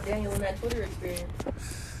 told you about Daniel and that Twitter experience.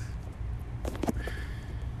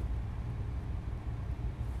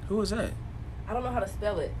 Who was that? I don't know how to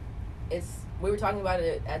spell it. We were talking about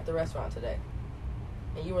it at the restaurant today.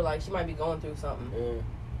 And you were like, she might be going through something.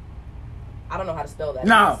 I don't know how to spell that.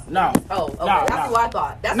 No. Oh, okay. No, That's no. what I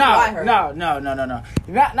thought. That's what I heard. No.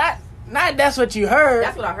 Not that's what you heard.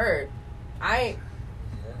 That's what I heard. I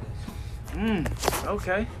ain't.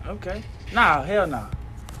 Okay. Nah, hell no.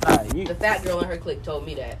 Nah, you. The fat girl in her clique told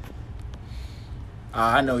me that.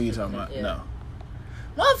 I know who you talking about. Yeah. No.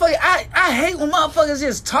 Motherfucker, I hate when motherfuckers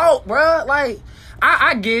just talk, bruh. Like,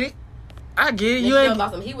 I get it. You ain't.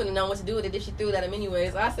 About some, he wouldn't know what to do with it if she threw it at him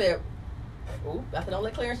anyways. I said, ooh, I said, don't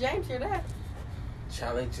let Clarence James hear that.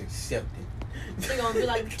 Challenge accepted. She gonna be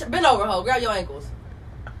like, bend over, ho, grab your ankles.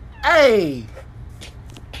 Hey,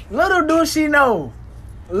 little do she know.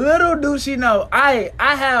 I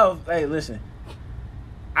have. Hey, listen.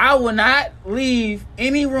 I will not leave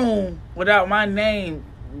any room without my name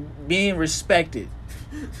being respected.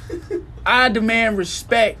 I demand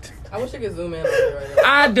respect. I wish I could zoom in on it right now.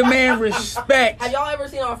 I demand respect. Have y'all ever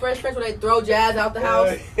seen on Fresh Prince where they throw Jazz out the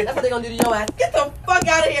house? That's what they gonna do to your ass. Get the fuck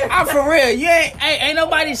out of here. I'm for real. You ain't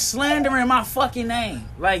nobody slandering my fucking name.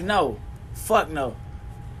 Like, no. Fuck no.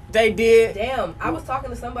 They did. Damn, I was talking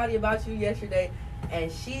to somebody about you yesterday, and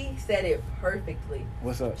she said it perfectly.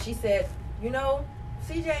 What's up? She said, you know,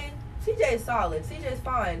 CJ is solid. CJ is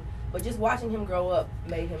fine. But just watching him grow up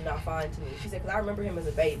made him not fine to me. She said, because I remember him as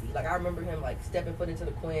a baby. Like, I remember him, like, stepping foot into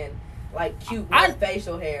the Quinn, like, cute, with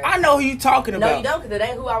facial hair. I know who you talking about. No, you don't, because it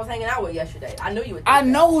ain't who I was hanging out with yesterday. I knew you would think I that.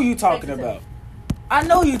 know who you talking Text it to about. me. I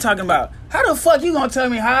know who you talking about. How the fuck you gonna tell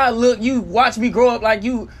me how I look? You watch me grow up like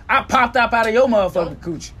I popped up out of your motherfucking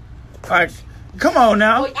coochie. Alright, come on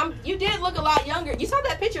now. Well, you did look a lot younger. You saw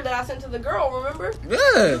that picture that I sent to the girl, remember?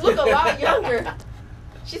 Yeah. You look a lot younger.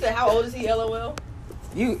 She said, how old is he, LOL?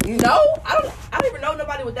 You No, I don't even know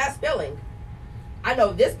nobody with that spelling. I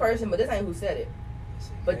know this person, but this ain't who said it.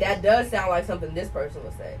 But that does sound like something this person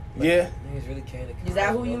would say. Yeah. Niggas really can't. Is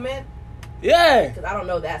that who you meant? Yeah. Because I don't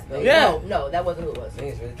know that spelling. Yeah. No, that wasn't who it was.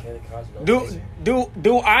 Niggas really can't.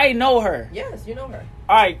 Do I know her? Yes, you know her.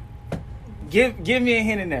 Alright. Give me a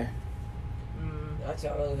hint in there. Not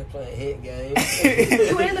y'all over here playing hit games.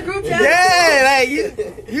 You in the group chat? Yeah, like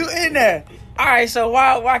you in there. Alright, so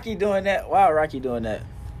while Rocky doing that.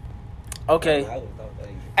 Okay. I would've thought that.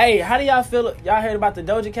 Hey, how do y'all feel? Y'all heard about the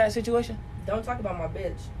Doja Cat situation? Don't talk about my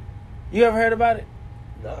bitch. You ever heard about it?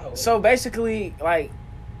 No. So basically, like,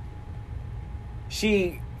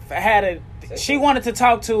 she wanted to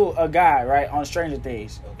talk to a guy, right, on Stranger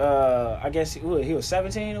Things. I guess he was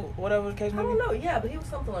 17 or whatever the case I may be. don't know. Yeah, but he was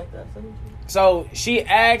something like that. So she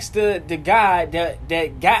asked the guy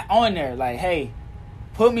that got on there, like, hey,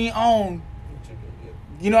 put me on.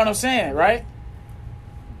 You know what I'm saying, right?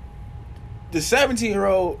 The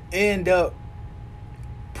 17-year-old end up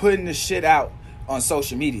putting the shit out on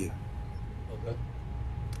social media. Okay.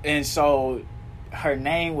 And so her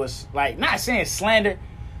name was like, not saying slander,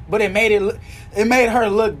 but it made her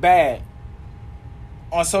look bad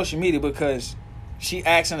on social media because she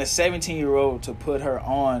asking a 17-year-old to put her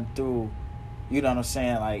on through, you know what I'm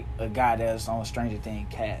saying, like a guy that's on Stranger Things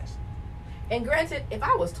cast. And granted, if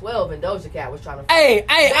I was 12 and Doja Cat was trying to, hey,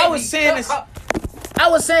 I was saying this. I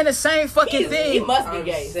was saying the same fucking thing. He must be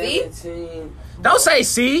gay. 17. See? Don't say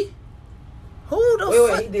see. Who the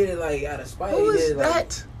fuck? Wait, he did it like out of spite. Who he is did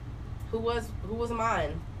that? Who was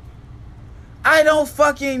mine? I don't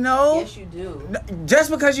fucking know. Yes, you do.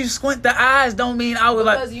 Just because you squint the eyes don't mean I was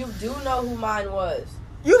because you do know who mine was.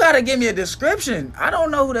 You gotta give me a description. I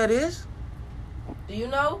don't know who that is. Do you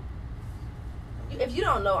know? If you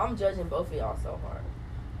don't know, I'm judging both of y'all so hard.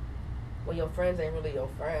 Well, your friends ain't really your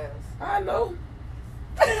friends. I know.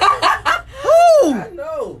 Who? I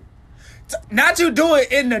know. Not you do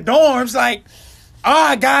it in the dorms like, oh,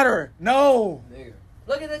 I got her. No. Nigga.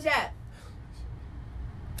 Look at the chat.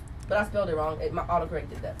 But I spelled it wrong. My autocorrect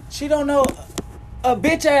did that. She don't know a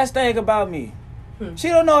bitch ass thing about me. She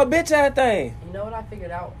don't know a bitch ass thing. You know what I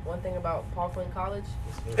figured out? One thing about Paul Flynn College?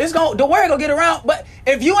 The word gonna get around. But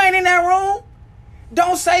if you ain't in that room,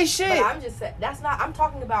 don't say shit. But I'm just saying, I'm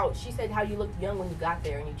talking about, she said how you looked young when you got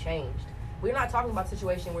there and you changed. We're not talking about a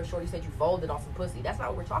situation where Shorty said you folded on some pussy. That's not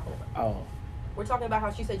what we're talking about. Oh. We're talking about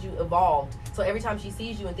how she said you evolved. So every time she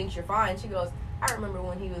sees you and thinks you're fine, she goes, I remember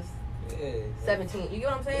when he was 17. You get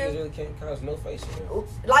what I'm saying? Niggas really can't cause no face in there.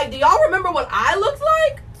 Like, do y'all remember what I looked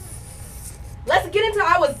like? Let's get into,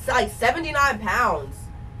 I was like 79 pounds.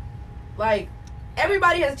 Like,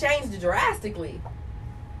 everybody has changed drastically.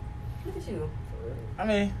 Look at you. I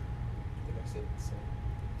mean,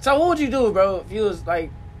 so what would you do, bro, if you was like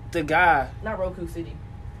the guy? Not Roku City.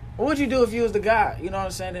 What would you do if you was the guy? You know what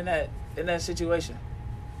I'm saying, in that situation?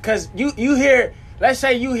 Cause you hear, let's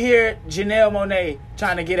say you hear Janelle Monáe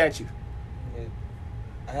trying to get at you. Yeah.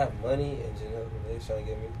 I have money and Janelle Monáe trying to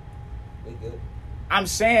get me. We good. I'm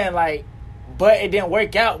saying like, but it didn't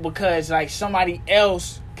work out because like somebody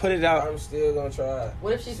else put it out. I'm still gonna try.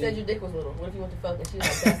 What if she said your dick was little? What if you went to fuck and she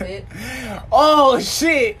was like, that's it? Oh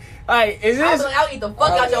shit! Like, is this? I'll eat the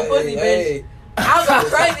fuck out your pussy, bitch. I'll go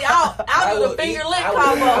crazy. I'll do the finger lick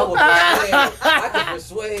combo. I can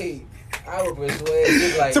persuade. I would persuade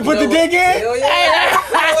you like to put the dick in. Hell yeah!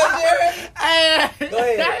 Go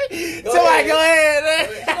ahead. Somebody go ahead.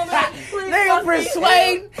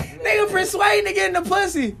 Nigga persuade to get in the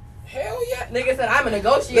pussy. Hell yeah! Nigga said I'm a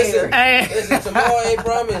negotiator. Listen, tomorrow ain't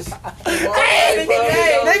promise.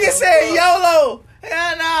 Nigga said YOLO.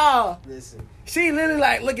 Hell no. Listen. She literally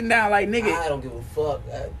like looking down like nigga. I don't give a fuck.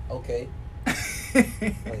 Okay.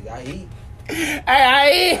 Like I eat. Hey,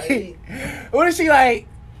 I eat. What is she like?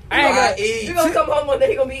 I eat. You gonna come home one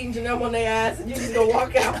day, you gonna be eating Janelle Monáe ass, and you just gonna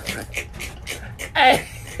walk out. Hey,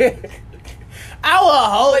 I will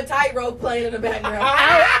hope. With tightrope playing in the background.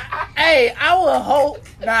 I will hope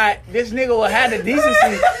not. This nigga will have the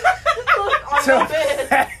decency.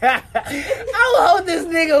 I will hope this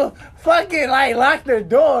nigga fucking like lock the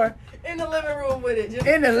door in the living room with it. Just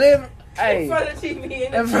in the living. Hey, in front of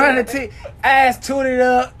TV. In front of TV. Ass tooted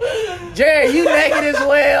up. Jerry, you naked as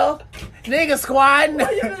well. Nigga squatting. What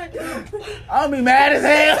are you gonna do? I'm gonna be mad as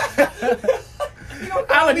hell.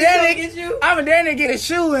 I'm a damn near get a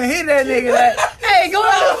shoe and hit that nigga like, hey, go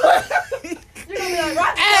on. You're gonna be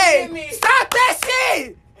like, hey, me. Stop that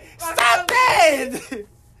shit. Stop that.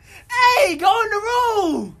 Hey, go in the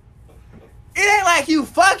room. It ain't like you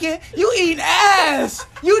fucking. You eating ass.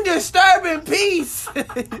 You disturbing peace.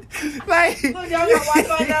 Like, look, y'all got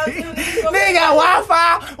Wi-Fi now too. Nigga got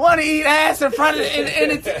Wi-Fi. Want to eat ass in front of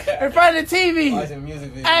in front of the TV. Watching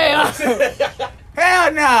music videos. Hey,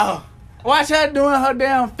 hell no. Watch her doing her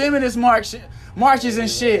damn feminist marches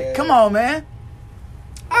and shit. Yeah. Come on, man.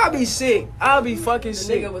 I'll be sick. I'll be fucking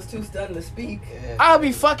sick. The nigga was too stunned to speak. Yeah. I'll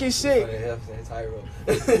be fucking sick.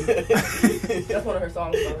 That's one of her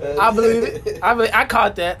songs. I believe it. I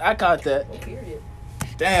caught that. Oh, period.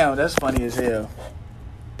 Damn, that's funny as hell.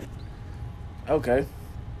 Okay.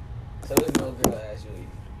 So there's no girl ass you eat.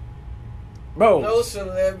 Bro. No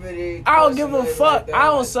celebrity. I don't give a fuck. I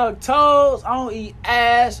don't suck toes. I don't eat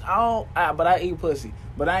ass. But I eat pussy.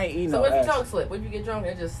 But I ain't eating no ass. So what if your tongue slip? What if you get drunk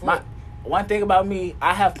and it just slip? One thing about me,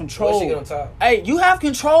 I have control. What if she get on top? Hey, you have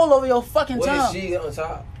control over your fucking tongue. What if she get on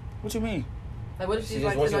top? What you mean? Like, what if she's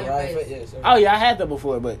like just on your face? Yes, oh, yeah, I had that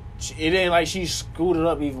before, but it ain't like she screwed it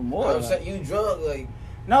up even more. I'm saying, you drunk, like...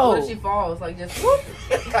 No. What if she falls? Like, just whoop?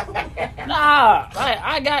 Nah,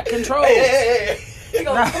 I got control. Hey. You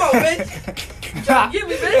go, come on, bitch. Try to get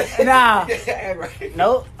me, bitch. Nah. Right.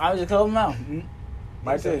 Nope, I was just close my mouth.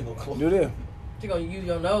 Right there. Do this. She gonna use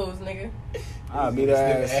your nose, nigga. I'll beat her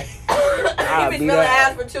ass. You been smelling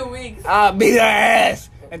ass for 2 weeks. I'll beat her ass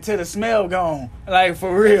until the smell gone. Like,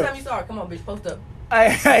 for real. Next time you saw her, come on, bitch, post up.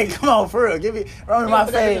 Hey, come on, for real. Give me, run in my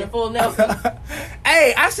Put that bitch in face. a full Nelson.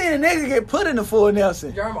 Hey, I seen a nigga get put in the full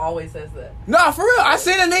Nelson. Germ always says that. No, for real. I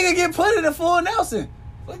seen a nigga get put in the full Nelson.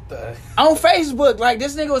 What the? On Facebook. Like,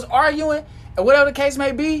 this nigga was arguing, and whatever the case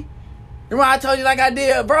may be. Remember I told you like I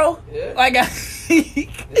did, bro? Yeah. Like, So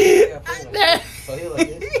he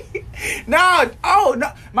like this. no,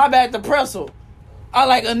 my bad, the pretzel.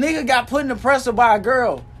 Like, a nigga got put in the pretzel by a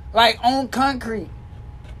girl. Like, on concrete.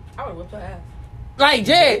 I would whip her ass. Like,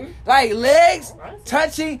 Jay, like, legs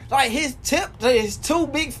touching, like, his his 2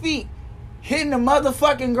 big feet hitting the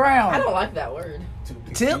motherfucking ground. I don't like that word.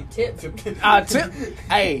 Tip? Tip. Tip.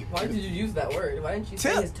 Hey. Why did you use that word? Why didn't you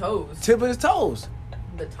Tip. say his toes? Tip of his toes.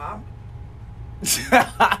 The top?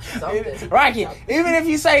 Rocky, even if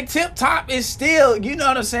you say tip top, it's still, you know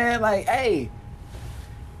what I'm saying? Like, hey.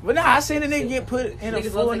 But nah, I seen a nigga get put in a Niggas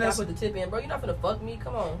full love to Nelson. put the tip in, bro. You not finna fuck me?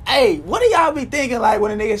 Come on. Hey, what do y'all be thinking like when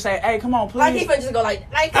a nigga say, hey, come on, please? Like he finna just go like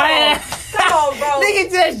come on. Come on, bro. Nigga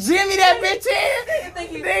just jimmy that bitch in. Nigga think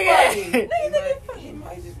he's Nigga. funny. Nigga think he's He funny.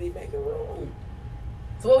 might just be making room.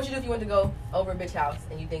 So what would you do if you went to go over a bitch house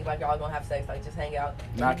and you think like y'all gonna have sex, like just hang out?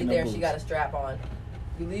 And Knocking you get there the and she boots. got a strap on.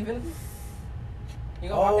 You leaving? You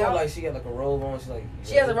gonna walk out? Like she got like a robe on. She's like,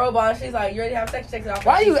 She has a robe on. She's like, you ready to have sex? Checks it off.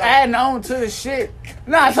 Why you adding on to the shit?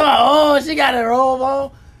 Nah, talking about, oh, she got a robe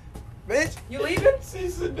on. Bitch. You leaving?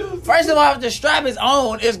 First of all, if the strap is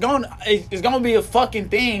on, it's gonna be a fucking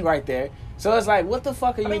thing right there. So it's like, what the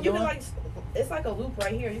fuck are you I mean, you doing? can like, it's like a loop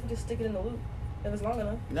right here. You can just stick it in the loop if it's long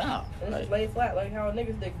enough. No. And Like, just lay it flat like how a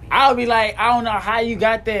nigga's dick be. I'll be like, I don't know how you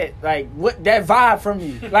got that, like, what that vibe from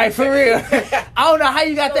you. Like, for real. I don't know how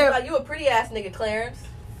you got So, that. like, you a pretty ass nigga, Clarence.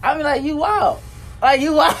 I be like, you wild. Like,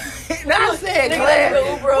 you wild. Now I said, Nigga, Claire. that's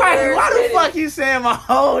the Uber over Why there, the shitty. fuck you saying my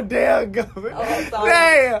whole damn government? Oh, I'm sorry.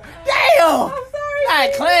 Damn. I'm sorry.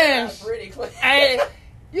 Like, Clarence. pretty clean. Hey,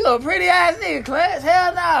 you a pretty ass nigga, Clarence.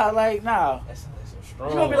 Hell no. Like, no. That's some strong.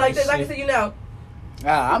 You gonna be like this? I can see you now.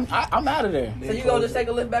 Nah, I'm out of there. So you gonna just take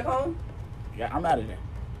a lift back home? Yeah, I'm out of there.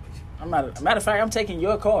 Matter of fact, I'm taking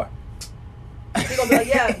your car. You gonna be like,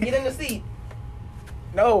 yeah, get in the seat.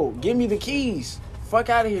 No, give me the keys. Fuck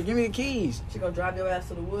out of here. Give me the keys. She gonna drive your ass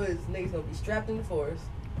to the woods. Niggas gonna be strapped in the forest.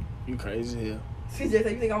 You crazy as hell. CJ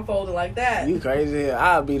said, you think I'm folding like that? You crazy as hell.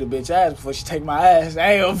 I'll beat a bitch ass before she take my ass.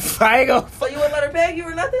 I ain't gonna. So you wouldn't let her peg you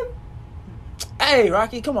or nothing? Hey,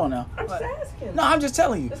 Rocky, come on now. I'm just asking. No, I'm just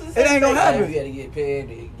telling you. This is It ain't gonna the same If happen. you had to get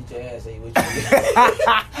paid, get your ass ate.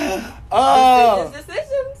 What you Oh,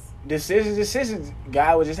 Decisions.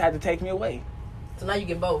 God would just have to take me away. So now you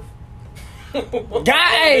get both. God,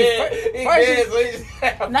 hey,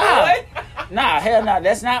 nah, hell no.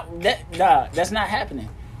 That's not happening.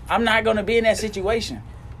 I'm not gonna be in that situation.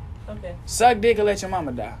 Okay. Suck dick or let your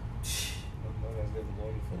mama die.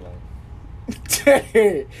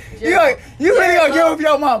 you really gonna give up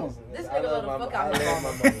your mama? This I nigga love love the fuck my out mama. his I love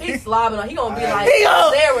mama. my mama. He's slobbing on. He gonna be like, He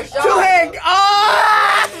gonna- there with Sean. Two hand.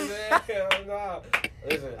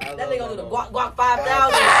 Listen, I That love nigga gonna my do the mama. guac 5,000.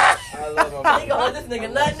 I love my He gonna let this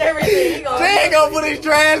nigga nut and everything. He gonna, They ain't gonna put his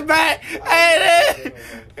trash back. Hey, he gonna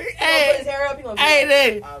put his hey, hair up. He gonna be hey, like,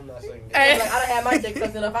 hey. I'm not saying he that. gonna be like, I done had my dick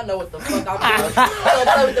sucked enough. I know what the fuck I'm doing. I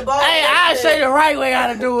gonna play with the ball. Hey, I'll show you the right way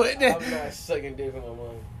how to do it. I'm not sucking dick from my mom.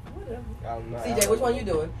 Whatever. I'm not. CJ, which one you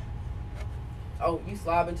doing? Oh, you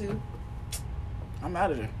slobbing too? I'm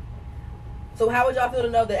out of there. So how would y'all feel to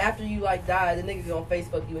know that after you like die, the nigga's gonna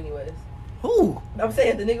Facebook you anyways? Who? I'm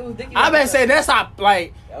saying the nigga who's dick you. I better say that's how,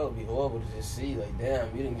 like, That would be horrible to just see. Like,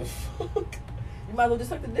 damn, you didn't give a fuck. You might as well just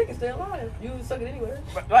suck the dick and stay alive. You would suck it anyway.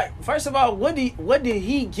 first of all, what did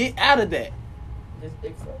he get out of that? Just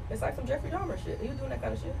dick suck. It's like some Jeffrey Dahmer shit. He was doing that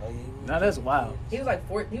kind of shit. No, that's wild. He was like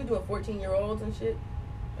he was doing 14-year-olds and shit.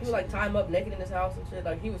 He would like tie him up naked in his house and shit.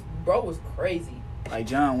 Like bro was crazy. Like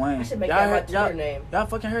John Wayne. I should make Y'all that my heard- Twitter name. Y'all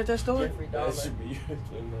fucking heard that story? Jeffrey That Dahmer. should be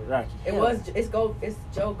Rocky. It's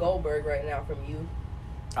Joe Goldberg right now from You.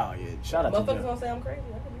 Oh yeah, shout out to Motherfuckers Joe. gonna say I'm crazy.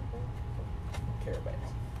 care about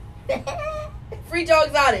it. Free Joe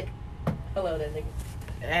Exotic. Hello, that nigga.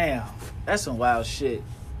 Damn, that's some wild shit.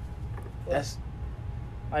 That's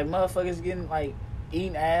like motherfuckers getting like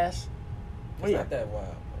eating ass. It's not that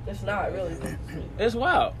wild. It's not really. It's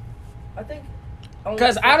wild. I think. only-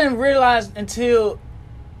 Cause I didn't realize until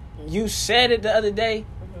you said it the other day,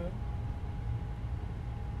 Mhm.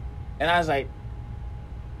 and I was like,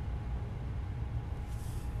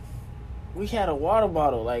 we had a water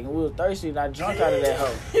bottle, like, and we were thirsty, and I drunk out of that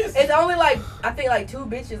hoe. It's only like I think like 2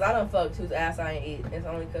 bitches I done fucked whose ass I ain't eat. It's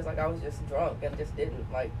only because like I was just drunk and just didn't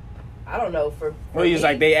like. I don't know. For Well, he was me,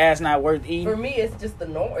 like, they ass not worth for eating. me, it's just the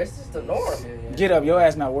norm. It's just the norm. Get up, your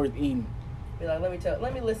ass not worth eating. Be like,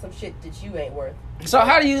 let me list some shit that you ain't worth. So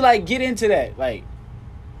how do you like get into that? Like,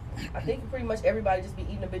 I think pretty much everybody just be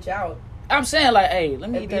eating a bitch out. I'm saying like, hey, let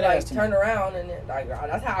me And eat be that like, ass. turn around and then, like,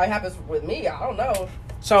 that's how it happens with me. I don't know.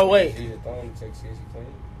 So wait, Eat your thumb, take seriously clean.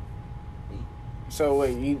 Eat. so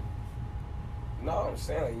wait, you. No, I'm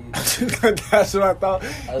saying like That's what I thought.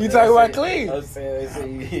 You talking about clean? I was saying they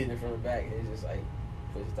say you hit it from the back. And it's just like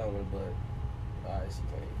put your thumb in the butt. Alright, she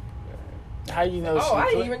clean. How you know? Oh, she I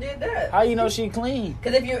clean? ain't even did that. How you know she clean?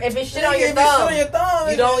 Because if it's shit on your thumb,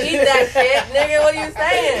 you don't eat that shit, nigga. What are you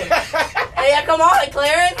saying? Hey, come on,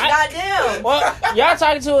 Clarence. Goddamn. Well, y'all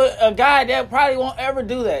talking to a guy that probably won't ever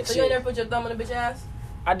do that So shit. you ain't never put your thumb in a bitch ass?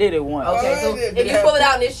 I did it once. Okay, Oh, so yeah, if you pull it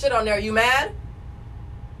out and there's shit on there, are you mad?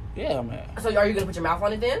 Yeah, man. So are you gonna put your mouth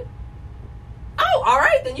on it then? Oh, all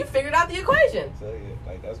right. Then you figured out the equation. So yeah,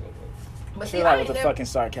 like that's what. But see, Chill I out ain't with the never, fucking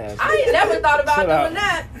sarcasm. I ain't never thought about Chill doing out.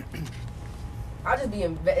 that. I just be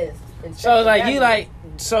in. So like you like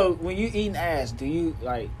so when you eating ass, do you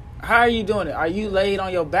like how are you doing it? Are you laid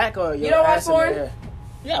on your back or your You don't watch ass in the porn? air?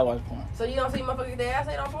 Yeah, I watch porn. So you don't see motherfuckers get their ass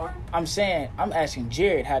ate on porn? I'm saying I'm asking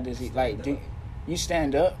Jared how does he like do you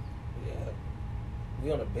stand up? Yeah.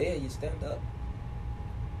 We on the bed, you stand up.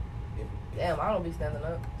 Damn, I don't be standing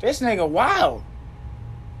up. This nigga wild.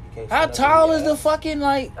 You can't How stand up tall on is your the ass. fucking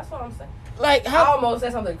like That's what I'm saying. like I how almost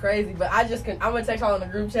said something crazy, but I just couldn't. I'm gonna text y'all in the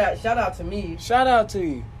group chat. Shout out to me. shout out to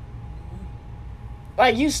you.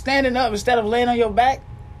 Like you standing up instead of laying on your back?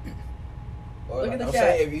 Or Look like, at the I'm chat.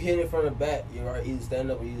 saying if you hit it from the back, you're right, either stand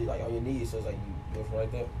up or you like on your knees, so it's like you go from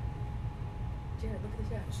right there. Jared, look at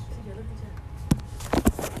the chat. Jared, look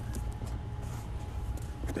at the chat.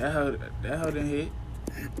 That hoe didn't hit.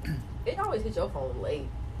 It always hit your phone late.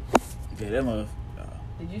 Yeah, that mother.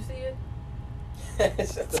 Did you see it?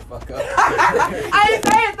 Shut the fuck up. I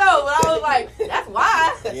didn't say it though, but I was like, that's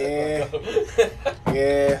why. Yeah.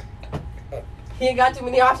 Yeah. He ain't got too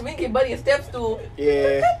many options. We can get Buddy a step stool.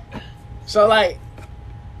 Yeah. So like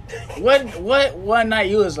what one night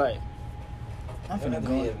you was like, I'm It don't finna have to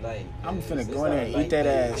go. be at night. I'm It's- finna it's go in not there a and night eat that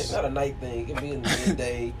thing. ass. It's not a night thing. It can be in the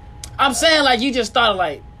midday. I'm saying like you just thought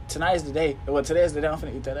like tonight's the day. Well, today's the day I'm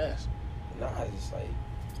finna eat that ass. Nah, it's just like,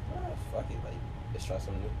 fuck it. Like, let's try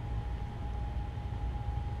something new.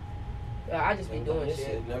 Yeah, I just be Never doing done this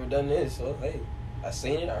shit. Never done this, so hey, I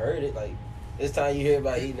seen it, I heard it. Like, it's time you hear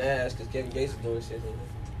about eating ass because Kevin Gates is doing shit.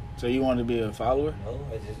 So you want to be a follower? No,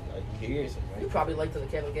 I just like you hear it. So, You like, probably like to the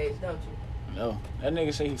Kevin Gates, don't you? No. That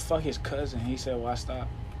nigga said he fuck his cousin. He said, why stop?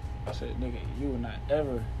 I said, nigga, you will not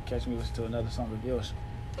ever catch me listening to another song of yours.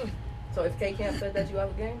 So if K Camp said that you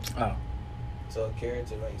have a game, Oh. so a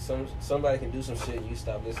character like somebody can do some shit and you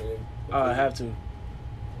stop listening. Oh, I have to.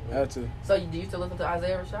 I have to. so do you still listen to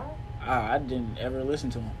Isaiah Rashad? I didn't ever listen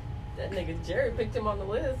to him. That nigga Jerry picked him on the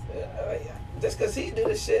list. Just because he do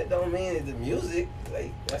the shit don't mean it's the music.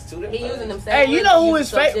 Like, that's two different He using them things. same Hey, you words know to who use his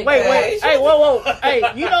some favorite? shit Wait, that- wait. Hey, whoa.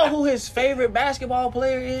 Hey, you know who his favorite basketball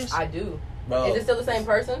player is? I do. Bro, Is it still the same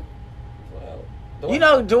person? well, You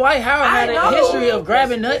know, Dwight Howard had I a know. history of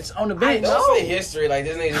grabbing nuts on the bench. don't say history like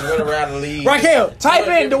this nigga just went around the league. Raquel, type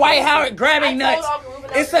in Dwight Howard grabbing I nuts. told Uncle Ruben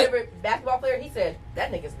It's that's his a- favorite basketball player. He said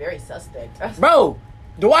that nigga's very suspect. Bro,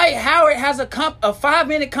 Dwight Howard has a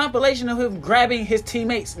 5-minute compilation of him grabbing his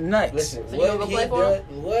teammates' nuts. Listen, So you gonna what go he play for does,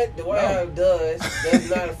 what Dwight No. Howard does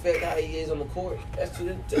not affect how he is on the court. That's two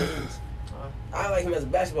different things. I like him as a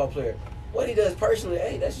basketball player. What he does personally,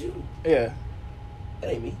 hey, that's you. Yeah.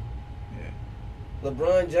 That ain't me. Yeah.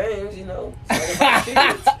 LeBron James, you know.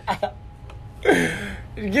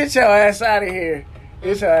 Get your ass out of here.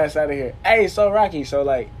 Get your ass out of here. Hey, so Rocky, so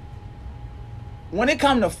like, when it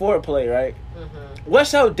comes to foreplay, right? Mm-hmm.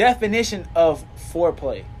 What's your definition of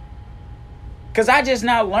foreplay? Cause I just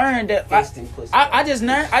now learned that I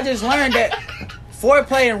just learned that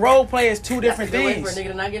foreplay and role play is two different That's a good things. way for a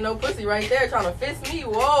nigga to not get no pussy right there, trying to fist me.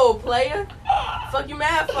 Whoa, player. Fuck you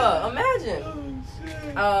mad for? Imagine.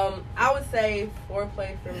 I would say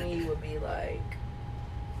foreplay for me would be like.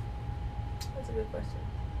 That's a good question.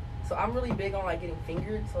 So I'm really big on like getting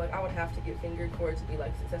fingered. So like I would have to get fingered for it to be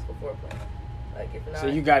like successful foreplay. Like if not. So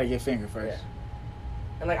you gotta get fingered first.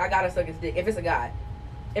 Yeah. And like I gotta suck his dick if it's a guy.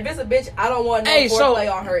 If it's a bitch, I don't want no Hey, so- foreplay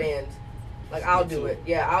on her end. Like I'll do it.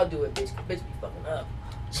 Yeah, I'll do it, bitch. Bitch be fucking up.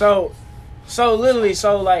 So literally,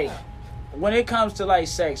 so like, when it comes to like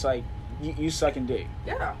sex, like you sucking dick,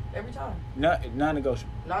 Yeah, every time.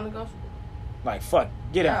 non-negotiable. Non-negotiable. Like fuck,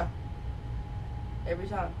 get Yeah. out. Every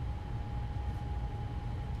time.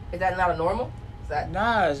 Is that not a normal? Is that?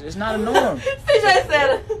 Nah, it's not a norm. CJ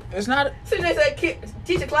said. It's not. CJ said,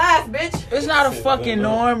 teach a class, bitch. It's not a fucking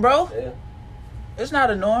norm, bro. Yeah. It's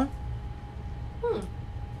not a norm.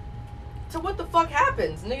 So what the fuck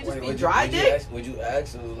happens? Nigga just Wait, be dry dick? Would you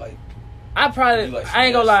ask or like? I probably. You like I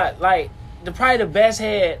ain't gonna lie. suggest- Like probably the best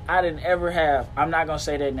head I didn't ever have. I'm not gonna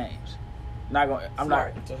say their names. Not gonna. I'm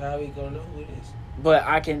Smart. not. So how we gonna know who it is? But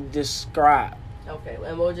I can describe. Okay,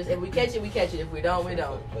 and we'll just, if we catch it, we catch it. If we don't, we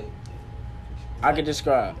don't. I can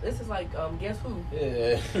describe. This is like, guess who?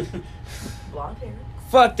 Yeah. Blonde hair.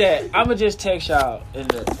 Fuck that. I'ma just text y'all in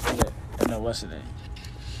the what's the name?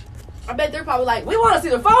 I bet they're probably like, we want to see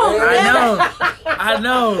the phone. I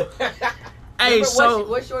know. Hey, so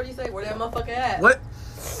what shorty say? Where that motherfucker at? what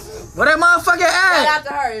that motherfucker Shout at? out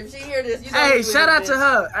to her if she hear this. You know Hey, who shout it out is. to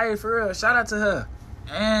her. Hey, for real, shout out to her.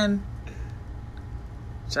 And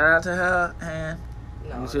shout out to her and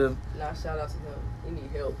No, you should. nah, shout out to him. You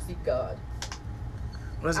need help. Seek God.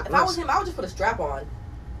 What's If I was him, I would just put a strap on all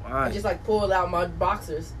and right. just like pull out my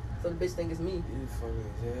boxers so the bitch think it's me. You funny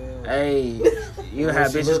as hell. Hey, you When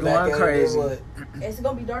have she bitches look back going at it, crazy. then what? And it's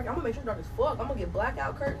gonna be dark. I'm gonna make sure dark as fuck. I'm gonna get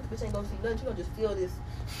blackout curtains. Bitch ain't gonna see nothing. She gonna just feel this.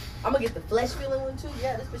 I'm gonna get the flesh feeling one too.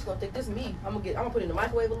 Yeah, this bitch gonna think this me. I'm gonna put it in the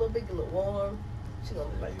microwave a little bit, get a little warm. She gonna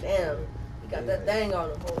be like, damn, you got that thing on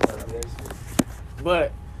the whole time.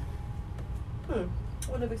 But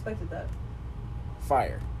Wouldn't have expected that.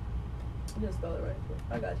 fire. You didn't spell it right.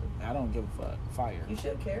 I got you. I don't give a fuck. Fire. You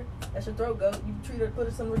should care. That's your throat goat. You treat her,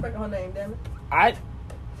 put some respect on her name, damn it. I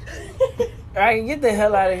can get the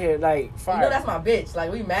hell out of here. Like fire. You know that's my bitch.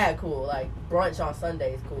 Like we mad cool. Like brunch on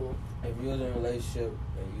Sunday is cool. If you was in a relationship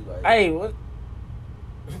and you like, Hey, what?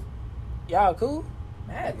 Y'all cool?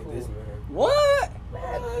 Mad get cool. this man. What?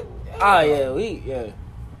 Mad cool. Oh yeah,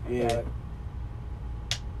 yeah.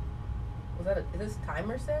 Is this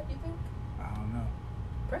timer set? You think? I don't know.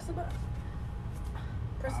 Press the button.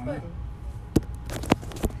 Press the I don't button.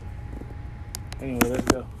 Anyway, let's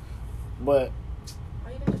go. But Oh,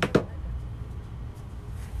 you didn't just turn it right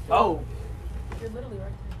there. oh, You're literally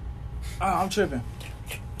right I'm tripping.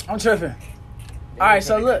 All right,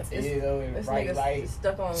 so look. It's- Yeah, This right, nigga's right.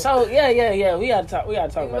 stuck on. So yeah. We gotta talk. We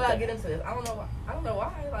gotta talk we about gotta that. get into this. I don't know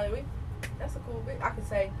why. Like that's a cool bit. I can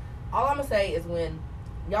say. All I'm gonna say is when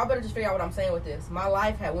y'all better just figure out what I'm saying with this. My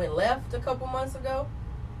life had went left a couple months ago,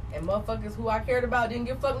 and motherfuckers who I cared about didn't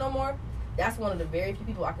give a fuck no more. That's one of the very few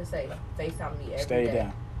people I can say FaceTime me every Stay day.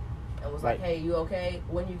 down. And was like, hey, you okay?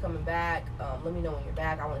 When you coming back? Let me know when you're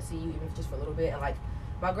back. I want to see you, even if just for a little bit. And like,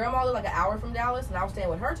 my grandma lived like an hour from Dallas, and I was staying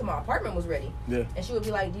with her till my apartment was ready. Yeah. And she would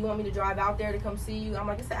be like, do you want me to drive out there to come see you? I'm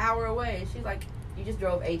like, it's an hour away. And she's like, you just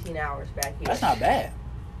drove 18 hours back here. That's not bad.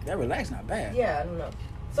 That relax not bad. Yeah, I don't know.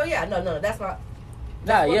 So yeah, no, that's not.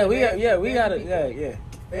 Nah, one yeah, of the we very gotta, people. yeah.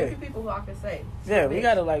 Very few people who I can say. Yeah, we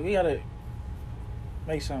gotta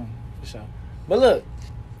make some for sure. But look,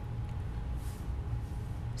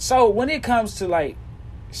 so when it comes to like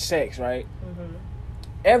sex, right? Mm-hmm.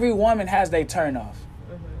 Every woman has their turn off,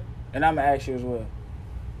 Mm-hmm. and I'm gonna ask you as well.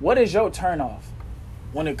 What is your turn off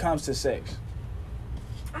when it comes to sex?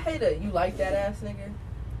 I hate it. You like that ass nigga?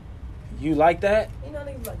 You like that? You know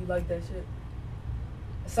niggas like you like that shit.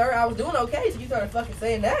 Sir, I was doing okay till you started fucking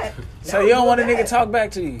saying that. So Now you don't doing want a nigga bad. talk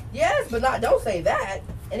back to you? Yes, but don't say that.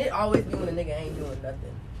 And it always be when a nigga ain't doing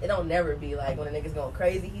nothing. It don't never be like when a nigga's going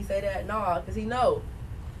crazy, he say that. Nah, because he know.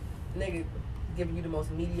 Nigga giving you the most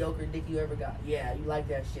mediocre dick you ever got. Yeah, you like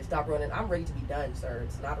that shit. Stop running. I'm ready to be done, sir.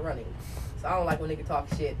 It's not running. So I don't like when nigga talk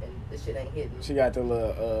shit and this shit ain't hitting. She got the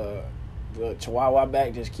little chihuahua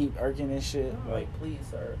back, just keep irking and shit. I'm like, please,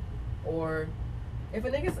 sir. Or if a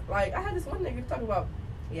nigga's like, I had this one nigga talk about,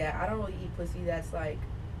 yeah, I don't really eat pussy. That's like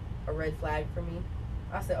a red flag for me.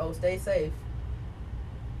 I said, oh, stay safe.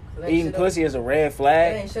 Eating pussy is a red It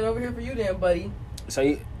flag. ain't shit over here for you then, buddy. So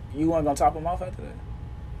you weren't gonna top him off after that?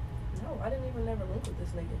 No, I didn't even never link with this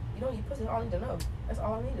nigga. You don't eat pussy, all I need to know. That's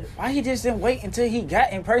all I needed. Why he just didn't wait until he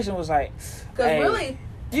got in person? Was like, Because hey, really,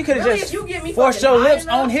 you could have really, just if you get me forced fucking your high lips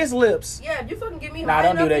enough- on his lips. yeah, if you fucking get me Nah, high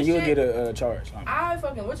don't do enough that. and You'll shit, get a charge. I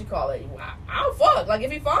fucking, what you call it? I'll fuck. Like,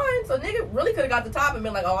 if he fine. So, nigga really could have got the top and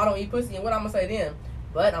been like, oh, I don't eat pussy. And what I'm going to say then?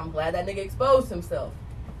 But I'm glad that nigga exposed himself.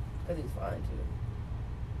 Because he's fine, too.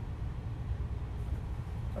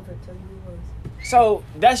 I'm going to tell you who he was. So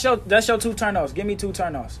that's your two turn-offs. Give me two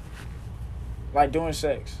turn-offs. Like doing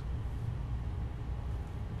sex.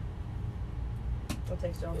 I'll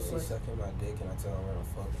text y'all If who it she's was. sucking my dick and I tell her I'm gonna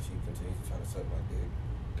fuck and she continues to try to suck my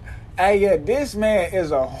dick. Hey, yeah, this man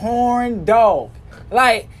is a horn dog.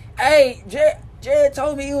 Like, hey, Jared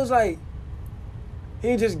told me he was like,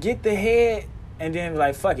 he'd just get the head and then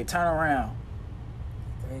like, fuck it, turn around.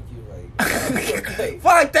 Thank you, like.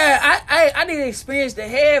 Fuck that. I need to experience the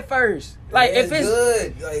head first. Like, if it's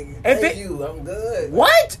good. Like, thank you. I'm good.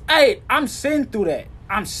 What? Hey, I'm sitting through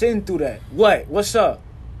that. What? What's up?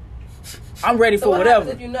 I'm ready for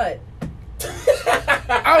whatever. If you nut?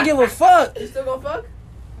 I don't give a fuck. You still gonna fuck?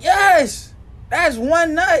 Yes. That's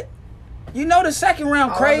one nut. You know the second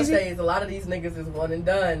round crazy. All I'm say is a lot of these niggas is one and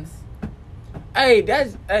dones. Hey,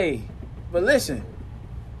 but listen.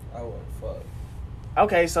 I want fuck.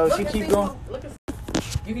 Okay, so she keep going.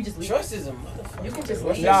 You can just leave. Trust is a motherfucker. You can just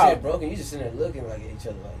Once leave. that shit broken, you just sitting there looking like at each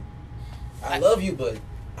other like, I love you, but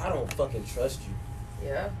I don't fucking trust you.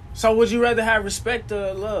 Yeah. So would you rather have respect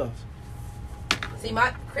or love? See,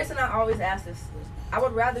 Chris and I always ask this. I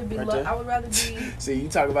would rather be. Right I would rather be. See, you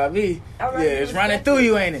talk about me. Yeah, It's running through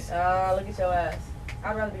you, ain't it? Look at your ass.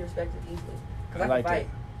 I'd rather be respected easily. Cause I like can fight.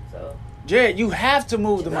 So. Jared, you have to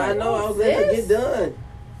move the mic. I know. I was letting her get done.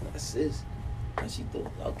 That's it. She threw.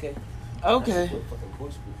 Okay.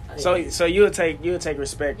 So you'll take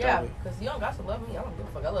respect. Yeah, because you don't got to love me. I don't give a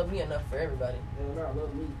fuck. I love me enough for everybody.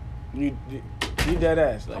 Love me. You dead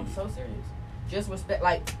ass. Like, I'm so serious. Just respect.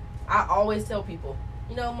 Like, I always tell people,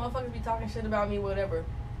 you know, motherfuckers be talking shit about me, whatever.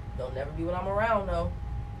 Don't never be when I'm around, though.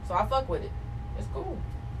 So I fuck with it. It's cool.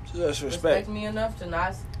 Just Respect me enough to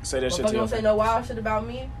not say that shit motherfuckers to your don't say no wild shit about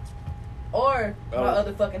me or my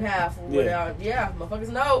other fucking half. Yeah, motherfuckers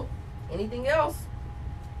know. Anything else,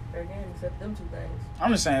 fair game except them two things.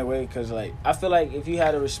 I'm the same way because, like, I feel like if you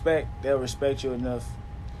had a respect, they'll respect you enough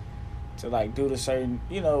to, like, do the certain,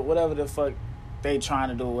 you know, whatever the fuck they trying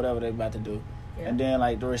to do, whatever they about to do. Yeah. And then,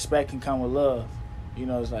 like, the respect can come with love. You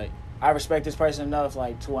know, it's like, I respect this person enough,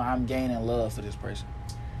 like, to where I'm gaining love for this person.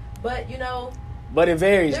 But, you know. But it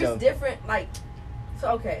varies, there's though. Different, like, so,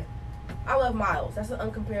 okay. I love Miles. That's an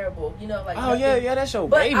uncomparable, you know, like. Oh, yeah, that's your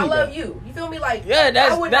but baby. But I love though. you. You feel me? Like,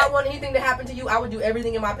 I would not want anything to happen to you. I would do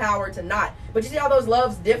everything in my power to not. But you see how those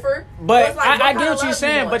loves differ? But so like, I get what you're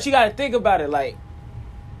saying, but you got to think about it. Like,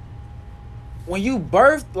 when you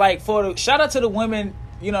birth, like, shout out to the women,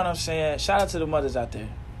 you know what I'm saying? Out to the mothers out there.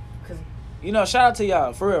 You know, shout out to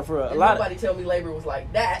y'all, for real. Nobody tell me labor was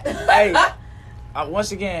like that. Hey,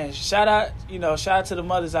 once again, shout out to the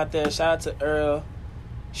mothers out there. Shout out to Earl.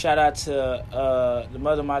 Shout out to the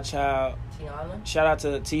mother of my child. Tiana. Shout out to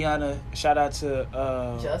Tiana. Shout out to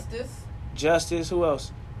Justice. Who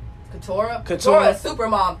else? Katora, super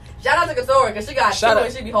mom. Shout out to Katora because she got two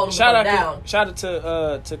and she be holding me down. Shout out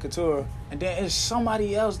to Katora. And then it's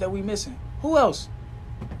somebody else that we missing. Who else?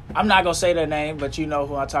 I'm not gonna say their name, but you know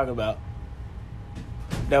who I'm talking about.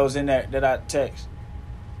 That was in there that I text.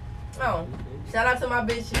 Oh. Shout out to my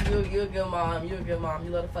bitch. You're a good mom. You're a good mom.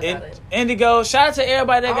 You love the fuck out of it. Indigo. Shout out to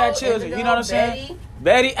everybody that got children. Indigo, you know what I'm saying?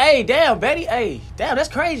 Betty. Hey, damn. Betty. Hey, damn. That's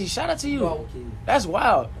crazy. Shout out to you. That's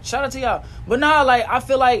wild. Shout out to y'all. But now, like, I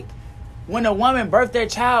feel like when a woman birthed their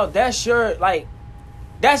child, that's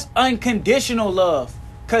that's unconditional love.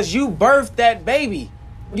 Because you birthed that baby.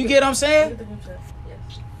 You get what I'm saying?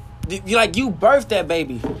 Yes. You birthed that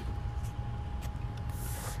baby.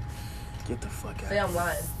 Get the fuck out. Say I'm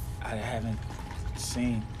lying. I haven't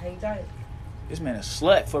seen. Hang tight. This man a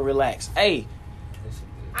slut for relax. Hey.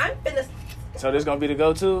 I'm finna. So this gonna be the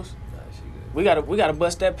go-tos? We gotta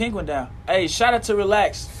bust that pink one down. Hey, shout out to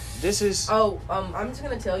Relax. This is. I'm just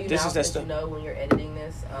gonna tell you this now is that that you know when you're editing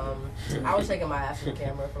this. I was shaking my ass on the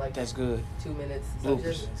camera for like. That's good. 2 minutes. So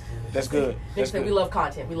just, that's good. That's good. We love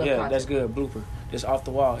content. Yeah, that's good. Blooper. Just off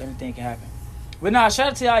the wall. Anything can happen. But nah,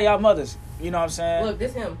 shout out to y'all mothers. You know what I'm saying? Look,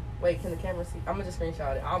 this him. Wait, can the camera see? I'm gonna just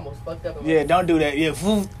screenshot it. I almost fucked up. Yeah, don't do that. Yeah,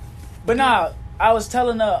 but nah, I was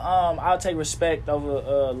telling her, I'll take respect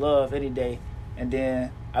over love any day, and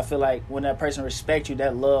then I feel like when that person respects you,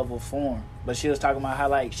 that love will form. But she was talking about how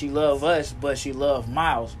like she loved us, but she loved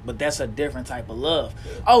Miles, but that's a different type of love.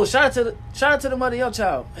 Yeah. Oh, shout out to the mother of your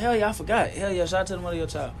child. Hell yeah, I forgot. Hell yeah, shout out to the mother of your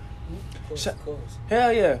child. Of course.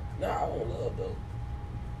 Hell yeah. Nah, I want love though.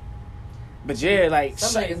 But yeah, like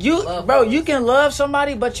you can love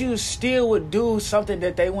somebody, but you still would do something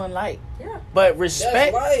that they wouldn't like. Yeah. But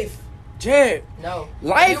respect. That's life. Jared. No.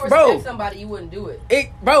 Life, if you bro. respect somebody, you wouldn't do it. You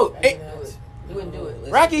wouldn't do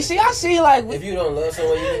it. Rocky, see, I see like if you don't love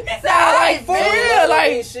someone, you like for real,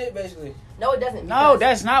 like shit, basically. No, it doesn't. No,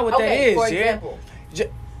 that's not what that is. For example,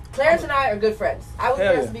 Clarence and I are good friends. I would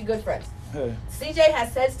prefer to be good friends. CJ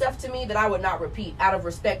has said stuff to me that I would not repeat out of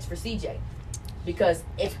respect for CJ. Because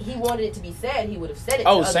if he wanted it to be said, he would have said it to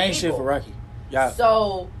other people. Same shit for Rocky. Yeah.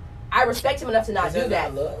 So, I respect him enough to not do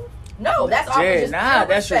that. Love? No, that's all just pure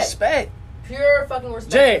that's respect. Pure fucking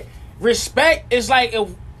respect. Jay, respect is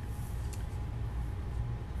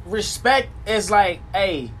like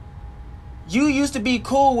hey, you used to be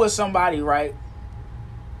cool with somebody, right?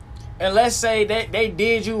 and let's say that they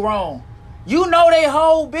did you wrong. You know they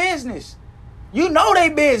whole business. You know they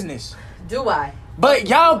business. Do I? But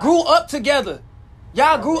y'all grew up together.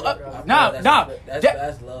 Y'all grew up. Nah.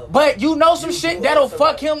 That's love. But you know some shit that'll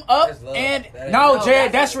fuck him up. And no,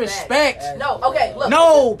 Jared, that's respect. No, okay, look.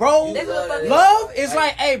 No, bro. This is a fucking Love is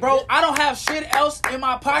like, hey, bro, I don't have shit else in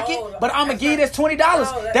my pocket, but I'm gonna give you this $20.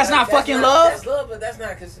 That's not fucking love. That's love, but that's not.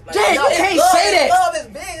 Like, Jared, you can't say that. Love is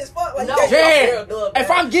big as fuck. Like, No. Jared, if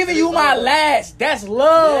I'm giving you my last, that's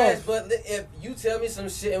love. Yes, but if you tell me some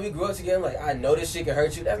shit and we grew up together, like I know this shit can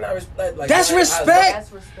hurt you, that's not respect. Like, That's respect.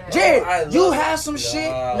 That's respect. Jared, you have some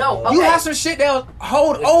shit. No, You okay. have some shit that'll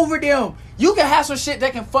hold over them. You can have some shit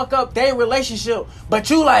that can fuck up their relationship.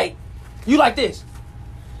 But you like this.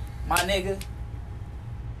 My nigga.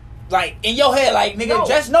 Like, in your head, like, nigga, No.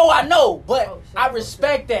 just know I know. But Oh, shit, I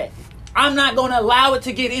respect that. I'm not going to allow it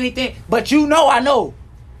to get anything. But you know I know.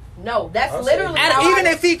 No, that's I'm literally saying- how even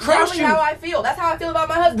if he crossed literally you. how I feel. That's how I feel about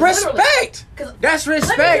my husband. literally. Respect. 'Cause That's let me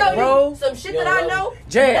respect, tell bro. you some shit You that don't I love know. him?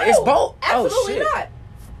 Jared, No, it's both. Absolutely shit. not.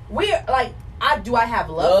 We're like, do I have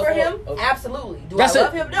love Love for for- him? okay. Absolutely. Do That's I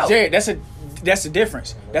love him? No. Jared, that's the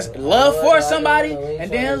difference. That's love for somebody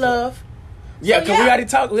and then love. Yeah, because we already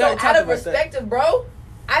talked. We so already talked out of about that. perspective, bro,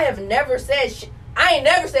 I have never said shit. I ain't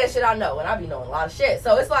never said shit I know, and I be knowing a lot of shit.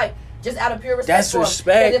 So it's like just out of pure respect. That's for him.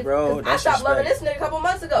 respect, 'Cause bro. 'cause That's I stopped loving this respect. nigga a couple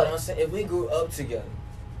months But I'm ago. saying, if we grew up together,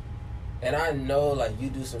 and I know like you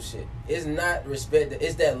do some shit, it's not respect.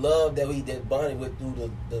 It's that love that we did bonded with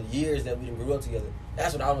through the years that we done grew up together.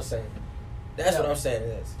 That's what I was saying. That's what I'm saying.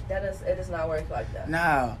 It is. It does not work like that.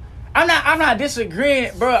 No. I'm not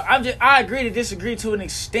disagreeing, bro. I agree to disagree to an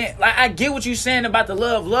extent. Like, I get what you're saying about the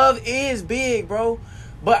love. Love is big, bro.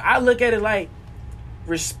 But I look at it like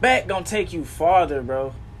respect gonna take you farther,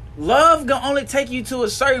 bro. Love gonna only take you to a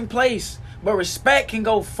certain place, but respect can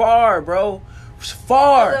go far, bro.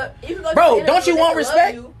 Far. Bro, don't you want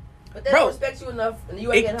respect? But they Bro, don't respect you enough, and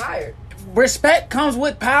you ain't getting hired. Respect comes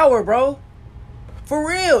with power, bro. For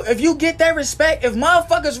real. If you get that respect, if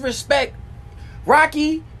motherfuckers respect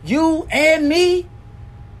Rocky, you, and me,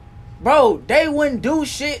 bro, they wouldn't do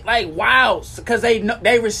shit like wow, because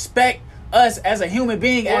they respect us as a human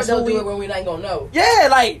being. Or as they'll who do we, it when we not gonna know. yeah,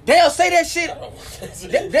 like they'll say that shit.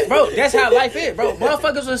 Bro, that's how life is, bro.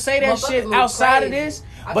 Motherfuckers will say that Motherfuckers shit move outside of crazy. this,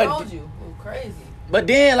 I but told you, move crazy. but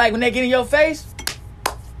then like when they get in your face,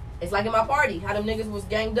 It's like in my party, how them niggas was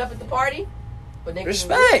ganged up at the party, but niggas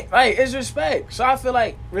respect, like it's respect. So I feel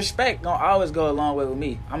like respect gonna always go a long way with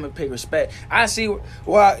me. I'm gonna pick respect. I see,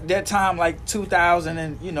 well, that time like 2000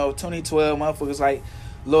 and 2012, motherfuckers like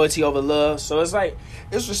loyalty over love. So it's like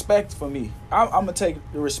it's respect for me. I'm gonna take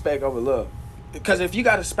the respect over love, because if you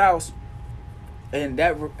got a spouse and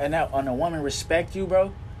a woman respect you,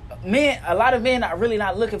 bro. A lot of men are really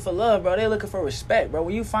not looking for love, bro. They're looking for respect, bro.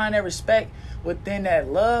 When you find that respect within that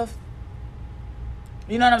love,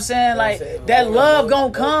 you know what I'm saying? Like, that love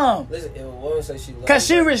gonna come. Listen, if a woman says she loves Because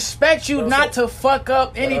she you, respects you But I'm not saying- to fuck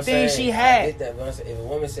up but I'm anything saying, she I had. get that, but I'm saying, if a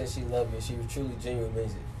woman says she loves you and she truly genuinely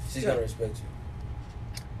means it, she's gonna respect you.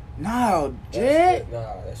 No, That's Jed. true.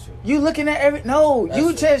 Nah, that's true. You looking at you That's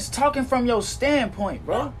true. just talking from your standpoint,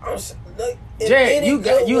 bro. Like, if Jed, any you good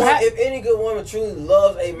got- you woman, have- if any good woman truly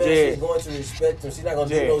loves a man, Jed. she's going to respect him. She's not gonna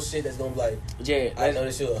Jed. do no shit that's gonna be like, Jed, I know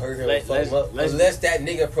this shit will hurt her, let- or fuck him up, let's- unless that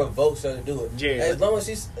nigga provokes her to do it. Jed. As long as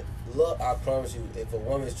she's love, I promise you, if a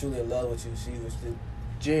woman is truly in love with you, she will still,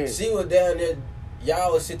 Jed, she will down there.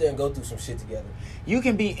 Y'all will sit there and go through some shit together. you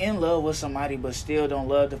can be in love with somebody but still don't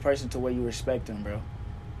love the person to where you respect them, bro.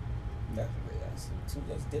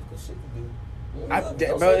 That's difficult shit to do.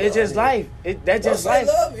 Don't Bro, say it's love, just nigga. life. That's Don't just say life.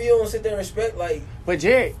 love if you don't sit there and respect. Like, But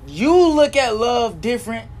Jared, you look at love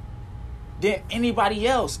different than anybody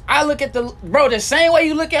else. I look at the same way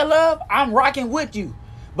you look at love, I'm rocking with you.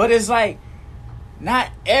 But it's like, not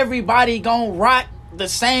everybody gonna rock the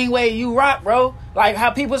same way you rock, bro. Like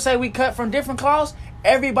how people say we cut from different cloths.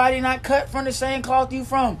 Everybody not cut from the same cloth you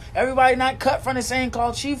from. Everybody not cut from the same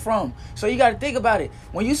cloth she from. So you gotta think about it.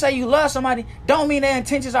 When you say you love somebody, don't mean their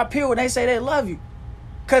intentions are pure when they say they love you.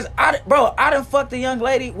 Cause I done fucked a young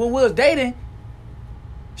lady when we was dating.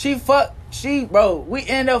 We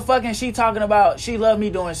ended up fucking, she talking about she loved me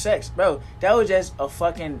doing sex. Bro, that was just a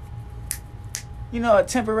fucking, a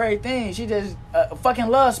temporary thing. She just, a fucking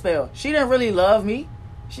love spell. She didn't really love me.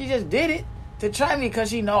 She just did it to try me because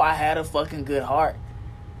she know I had a fucking good heart.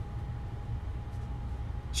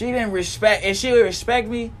 She didn't respect, if she would respect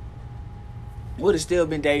me, would have still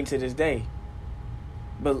been dating to this day.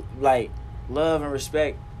 But like, love and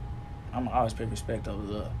respect, I'm gonna always pick respect over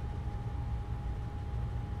love.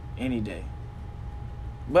 Any day.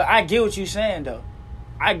 But I get what you're saying though.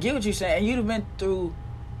 I get what you're saying. And you've been through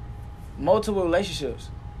multiple relationships.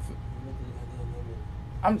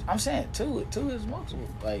 I'm saying two is multiple.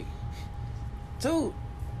 Like two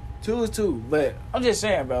is two. But I'm just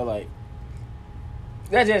saying, bro. Like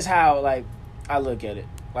that's just how like I look at it.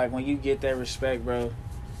 Like when you get that respect, bro.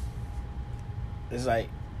 It's like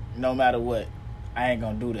no matter what, I ain't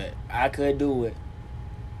gonna do that. I could do it.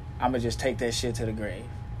 I'ma just take that shit to the grave.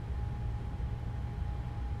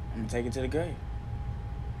 I'm gonna take it to the grave.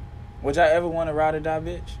 Would y'all ever want to ride or die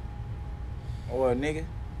bitch? Or a nigga?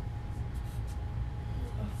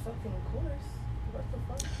 Fucking course. What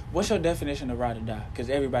the fuck? What's your definition of ride or die? Because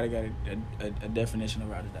everybody got a definition of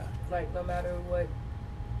ride or die. Like, no matter what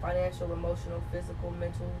financial, emotional, physical,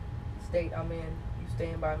 mental state I'm in, you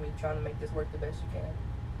stand by me trying to make this work the best you can.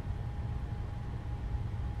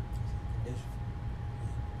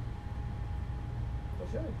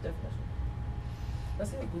 What's your definition?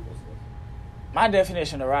 Let's see what Google says. My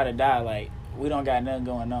definition of ride or die, like, we don't got nothing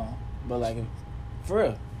going on. But, like, for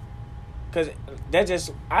real. Because that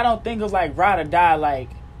just, I don't think of, like, ride or die, like,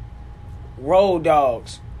 road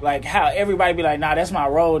dogs. Like, how everybody be like, nah, that's my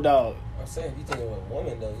road dog. I'm saying, if you thinking of a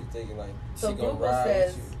woman, though, you thinking, like, so she gonna Google ride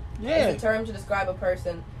says, with you. Yeah. it's a term to describe a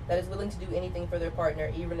person that is willing to do anything for their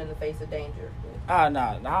partner, even in the face of danger. Nah,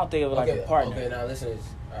 I don't think of it like a partner. Okay, now listen to this.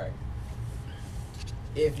 All right.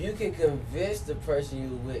 If you can convince the person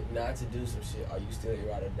you with not to do some shit, are you still your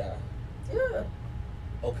ride or die? Yeah.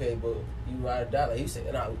 Okay, but you ride or die, like you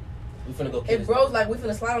said, nah, we finna go kill If this bro's nigga. like, we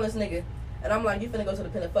finna slide on this nigga, and I'm like, you finna go to the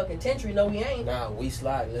fucking penitentiary. No, we ain't. Nah, we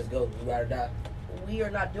slide, let's go. We ride or die. We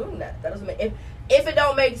are not doing that. That doesn't make, if it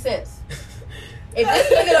don't make sense. If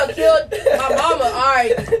this nigga done killed my mama,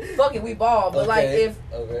 alright, fuck it, we ball. But like, if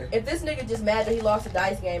this nigga just mad that he lost a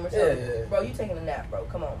dice game or something, Yeah. bro, you taking a nap, bro.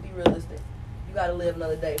 Come on, be realistic. You gotta live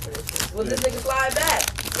another day for this shit. Well, this nigga slide back.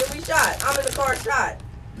 Then we shot. I'm in the car shot.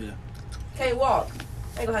 Yeah. Can't walk.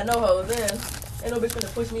 Ain't gonna have no hoes then. Ain't no bitch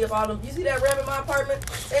finna push me up all them. You see that ramp in my apartment?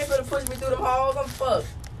 They ain't finna push me through them halls. I'm fucked.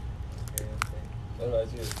 What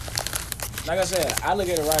about you? Like I said, I look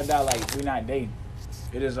at it right now like we not dating.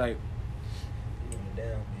 It is like,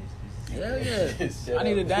 hell yeah. I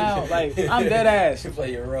need a down. Like, I'm dead ass. You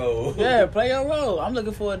play your role. Yeah, play your role. I'm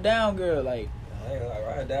looking for a down girl. Like, I ain't like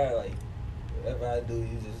ride or die. Like, whatever I do,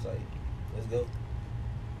 you just like, let's go.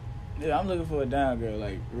 yeah, I'm looking for a down girl.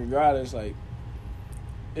 Like, regardless, like,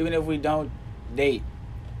 even if we don't date,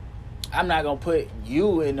 I'm not gonna put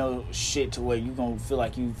you in no shit to where you gonna feel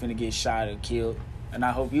like you finna get shot or killed. And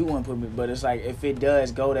I hope you wouldn't put me. But it's like, if it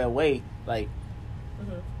does go that way, like,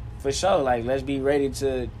 for sure, like, let's be ready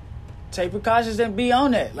to take precautions and be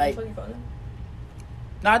on that. Like, no,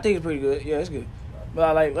 I think it's pretty good. Yeah, it's good.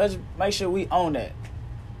 But, like, let's make sure we own that.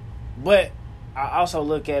 But I also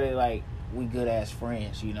look at it like we good-ass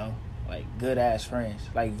friends, you know? Like, good-ass friends.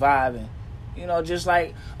 Like, vibing. You know, just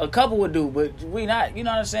like a couple would do. But we not, you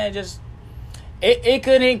know what I'm saying? Just, it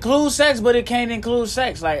could include sex, but it can't include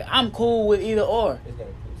sex. Like, I'm cool with either or. It's gonna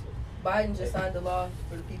include sex. Biden just signed the law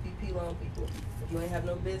for the PPP loan people. If you ain't have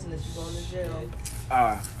no business, you going to jail.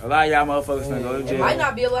 A lot of y'all motherfuckers finna go to It jail. might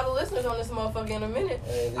not be a lot of listeners on this motherfucker in a minute.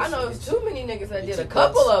 I know it's too many niggas that did a your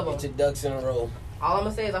couple ducks- of them. Get your ducks in a row. All I'm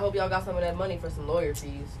gonna say is I hope y'all got some of that money for some lawyer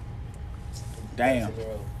fees. Damn. Ducks in a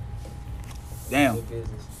row. Damn. Good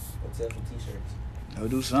business. Let's sell some t-shirts. Go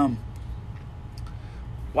do something.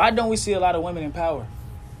 Why don't we see a lot of women in power?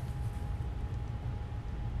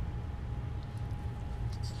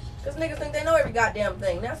 Cause niggas think they know every goddamn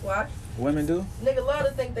thing. That's why. Women do? Niggas love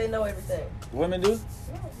to think they know everything. Women do?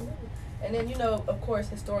 And then, you know, of course,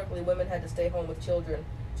 historically, women had to stay home with children.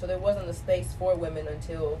 So there wasn't a space for women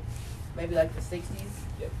until maybe like the 60s.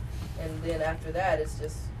 Yep. And then after that, it's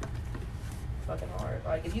just fucking hard.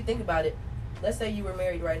 Like, if you think about it, let's say you were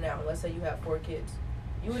married right now. And let's say you have 4 kids.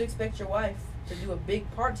 You would expect your wife to do a big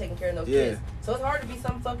part taking care of those kids. So it's hard to be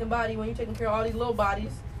some fucking body when you're taking care of all these little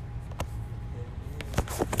bodies.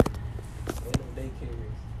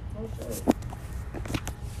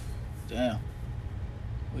 Damn.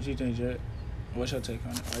 What you think, Jared? What's your take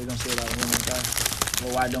on it? Are you gonna see a lot of women in power?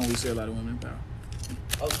 Well, why don't we see a lot of women in power?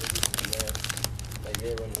 Oh, like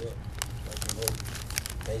they're running up. Like, you know,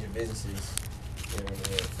 major businesses, they're running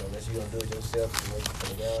up. So unless you're gonna do it yourself, you work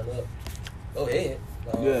from the ground up. Go ahead.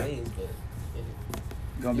 By all Yeah. means, but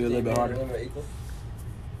Gonna be a little bit harder. Women are equal.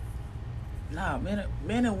 Nah, men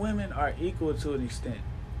and women are equal to an extent.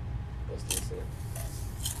 What's this?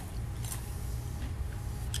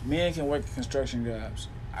 Men can work construction jobs.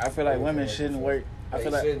 I feel like women shouldn't work. They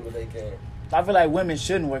shouldn't, but they can. I feel like women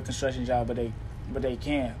shouldn't work construction jobs, but they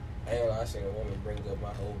can. I ain't gonna lie, I seen a woman bring up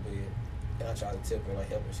my whole bed. And I tried to tip her, like,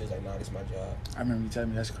 help her. She was like, nah, this is my job. I remember you telling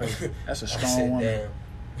me that's crazy. That's a I strong said, woman. damn.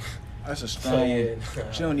 That's a strong.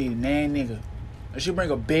 She don't need a nan nigga. If she bring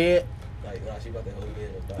a bed. Like, nah, she about to hold me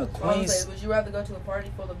in a queen. Would you rather go to a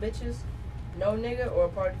party full of bitches, no nigga, or a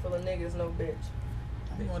party full of niggas, no bitch?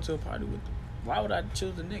 I'm going to a party with. Why would I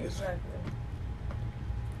choose the niggas? Exactly.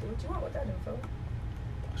 Do what you want with that info.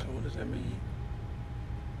 So what does that mean?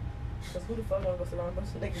 Cause who the fuck wanna go sit around a bunch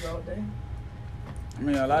of niggas all day? I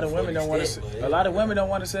mean, a lot of women don't want to. A lot of women don't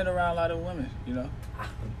want to sit around a lot of women. You know.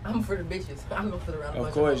 I'm for the bitches. I'm gonna sit around.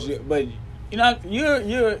 Of course, but you know,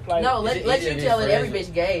 you're like. No, let you tell it. Every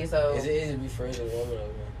bitch gay. So. Is it easy to be friends with a woman?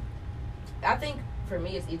 I think for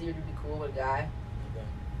me, it's easier to be cool with a guy.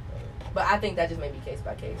 But I think that just may be case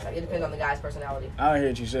by case. Like it depends on the guy's personality. I don't hear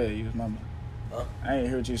what you said. You was mama. Huh? I ain't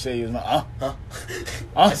hear what you say. You was mama. Huh?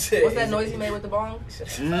 What's that noise he made with the bong?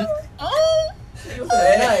 Mm-hmm. He was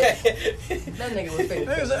nut. That nigga was fake.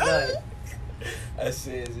 Nut. I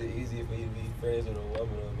said, is it easier for you to be friends with a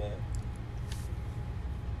woman or a man?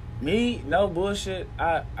 Me, no bullshit.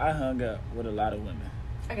 I hung up with a lot of women.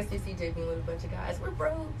 I can see CJ being with a bunch of guys. We're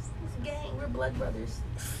bros. It's a gang. We're blood brothers.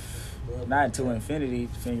 Not to infinity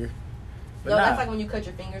finger. But No, that's like when you cut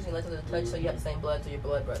your fingers and let it touch, so you have the same blood, so you're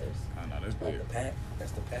blood brothers. Oh no, that's Like weird. the pack.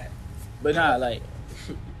 That's the pack. But nah, like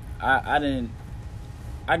I didn't.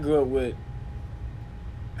 I grew up with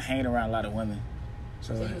hanging around a lot of women,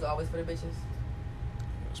 so So like, you was always for the bitches.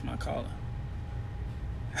 it was my calling.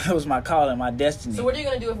 It was my calling, my destiny. So what are you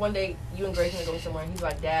gonna do if one day you and Grayson are going somewhere and he's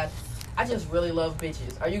like, Dad, I just really love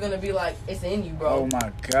bitches? Are you gonna be like, it's in you, bro? Oh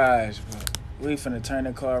my gosh, bro. We finna turn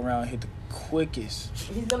the car around and hit the quickest.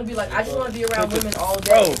 He's gonna be like, I just want to be around women all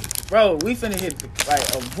day. Bro, we finna hit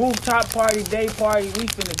like a rooftop party, day party. We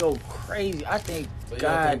finna go crazy. I think So you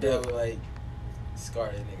God don't think that would like scar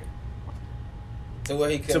that nigga to where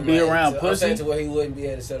he could To be around I'm pussy? saying to where he wouldn't be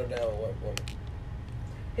able to settle down with one woman.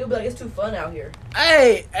 He'll be like, it's too fun out here.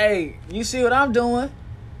 Hey, you see what I'm doing?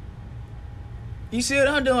 You see what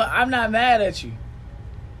I'm doing? I'm not mad at you.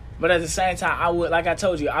 But at the same time, I would, like I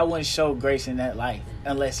told you, I wouldn't show Grayson that life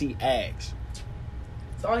unless he asks.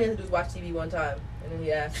 So all he has to do is watch TV one time, and then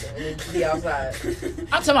he asks him, and then be outside.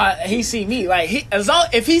 I'm talking about he see me. Like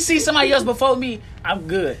if he sees somebody else before me, I'm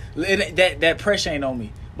good. That pressure ain't on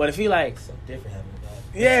me. But if he like, So different having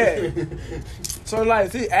a dog. yeah. So like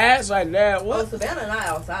if he asks like that, Well, what? Savannah and I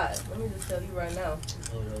outside. Let me just tell you right now.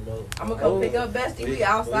 No. I'm gonna come pick up Bestie. We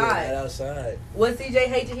outside. Outside. What CJ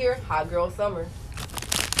hate to hear? Hot girl summer.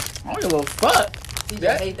 I don't give a fuck.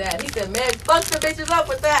 CJ hate that. He said, man, fuck the bitches up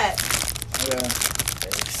with that. Yeah.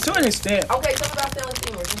 To an extent. Okay, tell me about Stanley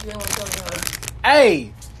Steamer. Since you didn't want to tell me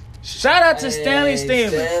Hey, shout out to Stanley Steamer.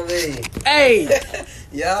 Stanley. Hey,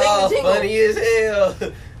 Y'all Sing the jingle. funny as hell.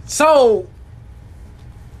 so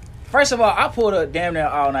first of all, I pulled up damn near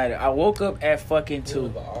all nighter. I woke up at fucking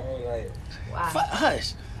 2. All night. Wow.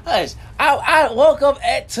 Hush. I woke up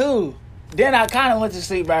at 2. Then I kind of went to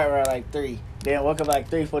sleep right around like 3. Then woke up like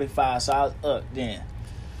 3:45, so I was up then.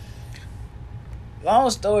 Long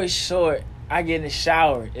story short, I get in the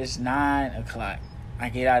shower. It's 9 o'clock. I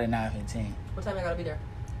get out at 9:15. What time I gotta be there?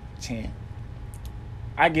 10.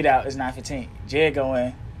 I get out. It's 9:15. Jed go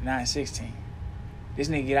in 9:16. This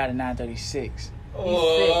nigga get out at 9:36.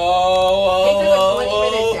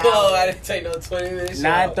 Oh, I didn't take no 20-minute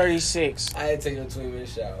shower. 9:36. I didn't take no 20-minute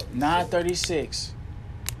shower. 9:36.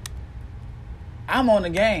 I'm on the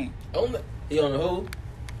game. He on the who?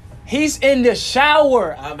 He's in the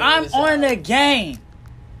shower. I'm on the game.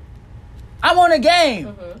 I'm on the game.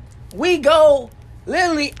 Mm-hmm. We go.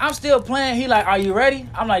 Literally, I'm still playing. He like, are you ready?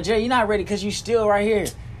 I'm like, Jay, you're not ready because you still right here.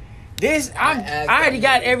 I already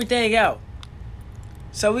got everything out.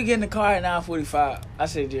 So we get in the car at 9:45. I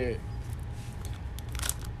said, Jared,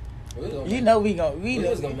 you know we gonna make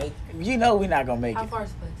it. You know we not gonna make How it. far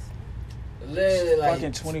is the place? Literally like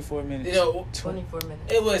Fucking 24 minutes. You know, 24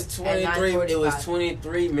 minutes. it was 23. It was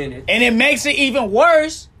 23 minutes. And it makes it even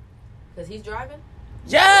worse. Because he's driving?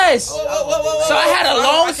 Yes. Whoa. So I had a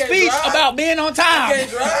long I can't speech drive. about being on time. I can't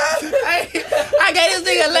drive. I gave this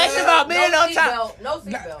nigga a lecture about being on time. No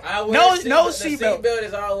seatbelt. No The seatbelt. seatbelt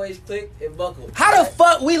is always clicked and buckled. How the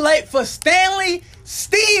fuck we late for Stanley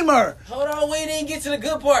Steamer? Hold on, we didn't get to the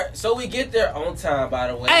good part. So we get there on time, by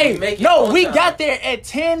the way. Hey, we make it no, on we time. got there at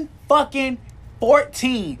 10:14.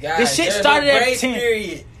 Guys, The shit there's started no at grace 10.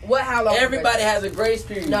 Period. How long? Everybody has a grace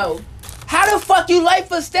period. No. How the fuck you late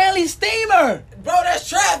for Stanley Steamer? Bro, that's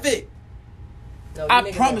traffic. No, I you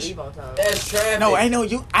niggas promise don't leave on time. That's traffic. No, ain't no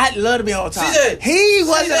you. I'd love to be on time. CJ, He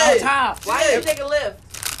wasn't on CJ. time. Why did you take a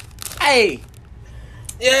lift? Hey,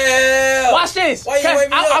 Yeah. watch this. Why you wake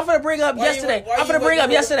me I'm up? finna bring up Why you yesterday. why I'm you finna bring wake up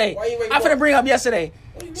me up? yesterday. Why you wake me I'm finna up? bring up yesterday.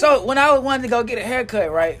 What do you mean? So when I wanted to go get a haircut,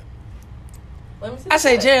 right? Let me see. I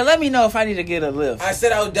say, Jared, let me know if I need to get a lift. I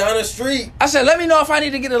said I was down the street. I said, let me know if I need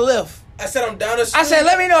to get a lift. I said I'm down the street. I said,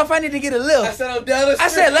 let me know if I need to get a lift. I said I'm down the street. I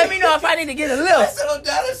said, let me know if I need to get a I lift. said I'm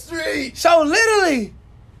down the street. So literally,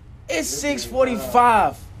 it's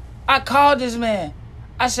 6:45. I called this man.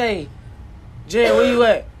 I say, Jared, where you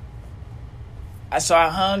at? So I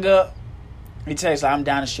hung up. He texts, I'm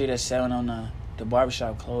down the street at 7:09. The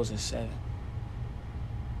barbershop closed at 7.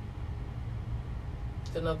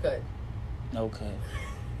 So no cut. No cut.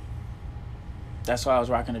 That's why I was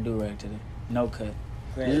rocking the do-rag today. No cut.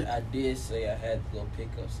 Granted, I did say I had to go pick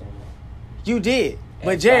up someone. You did.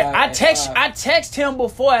 But At Jared, five, I at text five. him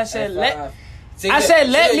before. I said, See, I said,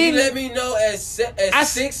 let me- You let me know at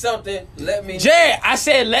 6 something. Let me. Jared, I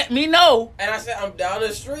said, let me know. And I said I'm down the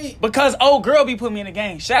street. Because old girl be putting me in the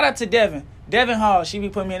game. Shout out to Devin. Devin Hall, she be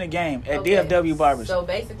putting me in the game at Okay, DFW Barbers. So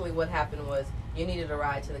basically, what happened was you needed a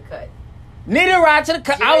ride to the cut. Need a ride to the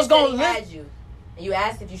cut. I was going to Jared said he lift had you, and you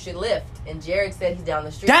asked if you should lift, and Jared said he's down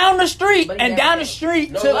the street. down the street But he and never down the came.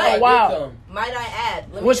 street No, took I a did while. come. Might I add?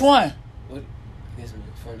 let me Which just- one? This man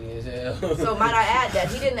funny as hell. So might I add that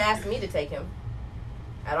he didn't ask me to take him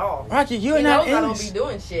at all. Rocky, you're He not knows I in don't this. be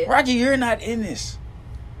doing shit. Rocky, you're not in this.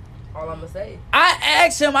 All I'm gonna say. I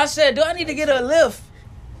asked him, I said, do I need to get a lift?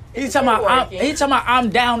 He's talking about I'm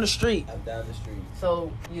down the street. I'm down the street.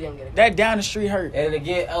 So you didn't get it. That down the street hurt. And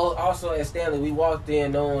again, also at Stanley, we walked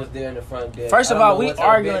in. No one was there in the front desk. First of I don't all, know we what type of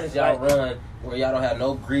arguing, business y'all like- run where y'all don't have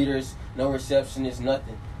no greeters, no receptionists,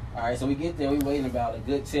 nothing. All right, so we get there. We waiting about a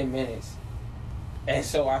good 10 minutes, and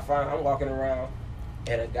so I'm walking around,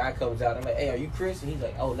 and a guy comes out. I'm like, "Hey, are you Chris?" And he's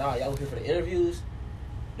like, "Oh, nah, y'all here for the interviews?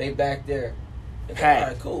 They back there." It's like, Packed. all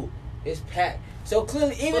right, cool. It's packed. So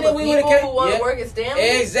clearly, even For if the we would have people came, who want to yeah, work at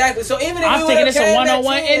Stanley. exactly. So even if I'm we thinking would've it's a came at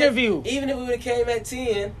one-on-one 10, interview. even if we would have came at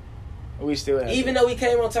 10. We still have Even though we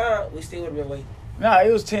came on time, we still would have been waiting. No,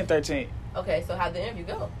 it was 10:13. Okay, so how'd the interview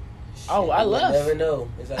go? Oh, I We'll left. never know.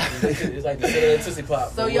 It's like the center of Tootsie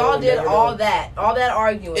Pop. So We'll y'all did never all know. that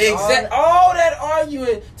arguing. All that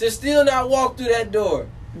arguing to still not walk through that door.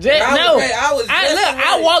 Jared, And no. I was dressed look,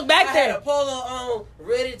 I ready. walked back I there. had a polo on,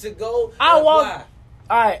 ready to go. I and walked. fly.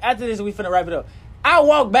 All right, after this, we finna wrap it up. I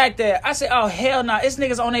walked back there. I said, oh, hell no. It's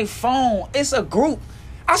niggas on their phone. It's a group.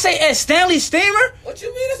 I say, at Stanley Steamer? What you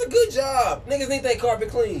mean? It's a good job. Niggas need their carpet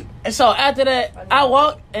clean. And so after that, I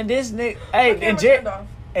walked, and this nigga, hey, and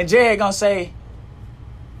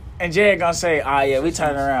Jared gonna say, oh yeah, we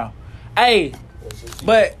turning around. Hey,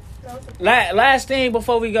 but last thing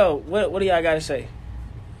before we go, what do y'all gotta say?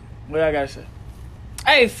 What y'all gotta say?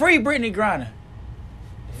 Hey, free Brittany Griner.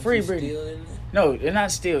 Free You Brittany. still in there? No, they're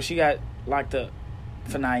not still. She got locked up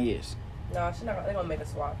for 9 years. No, she's not. They're gonna make a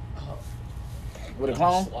swap. With a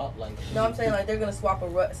clone? Swap, like, No, I'm saying like they're gonna swap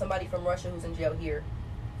somebody from Russia who's in jail here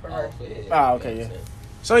for her. Oh, okay, yeah.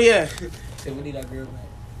 So yeah, So we need our girl back.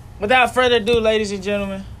 without further ado, ladies and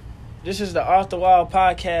gentlemen, this is the Off the Wall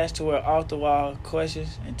podcast, to where off the wall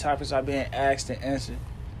questions and topics are being asked and answered.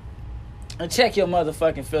 And check your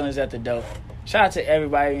motherfucking feelings at the door. Shout out to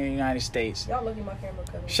everybody in the United States. Y'all look at my camera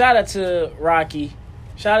cover. Shout out to Rocky.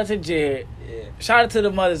 Shout out to Jared. Yeah. Shout out to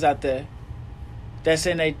the mothers out there that's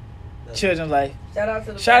in their children's life. Shout out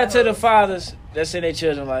to the Shout out to the hoes. fathers that's in their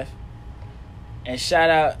children's life. And shout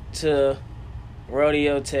out to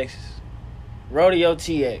Rodeo, Texas. Rodeo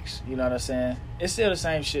TX. You know what I'm saying? It's still the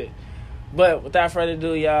same shit. But without further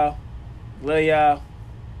ado, y'all, love y'all.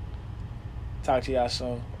 Talk to y'all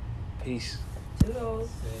soon. Peace. Toodles.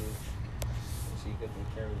 She got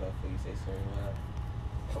the cameras off for you say something loud.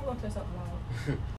 I'm gonna say something loud.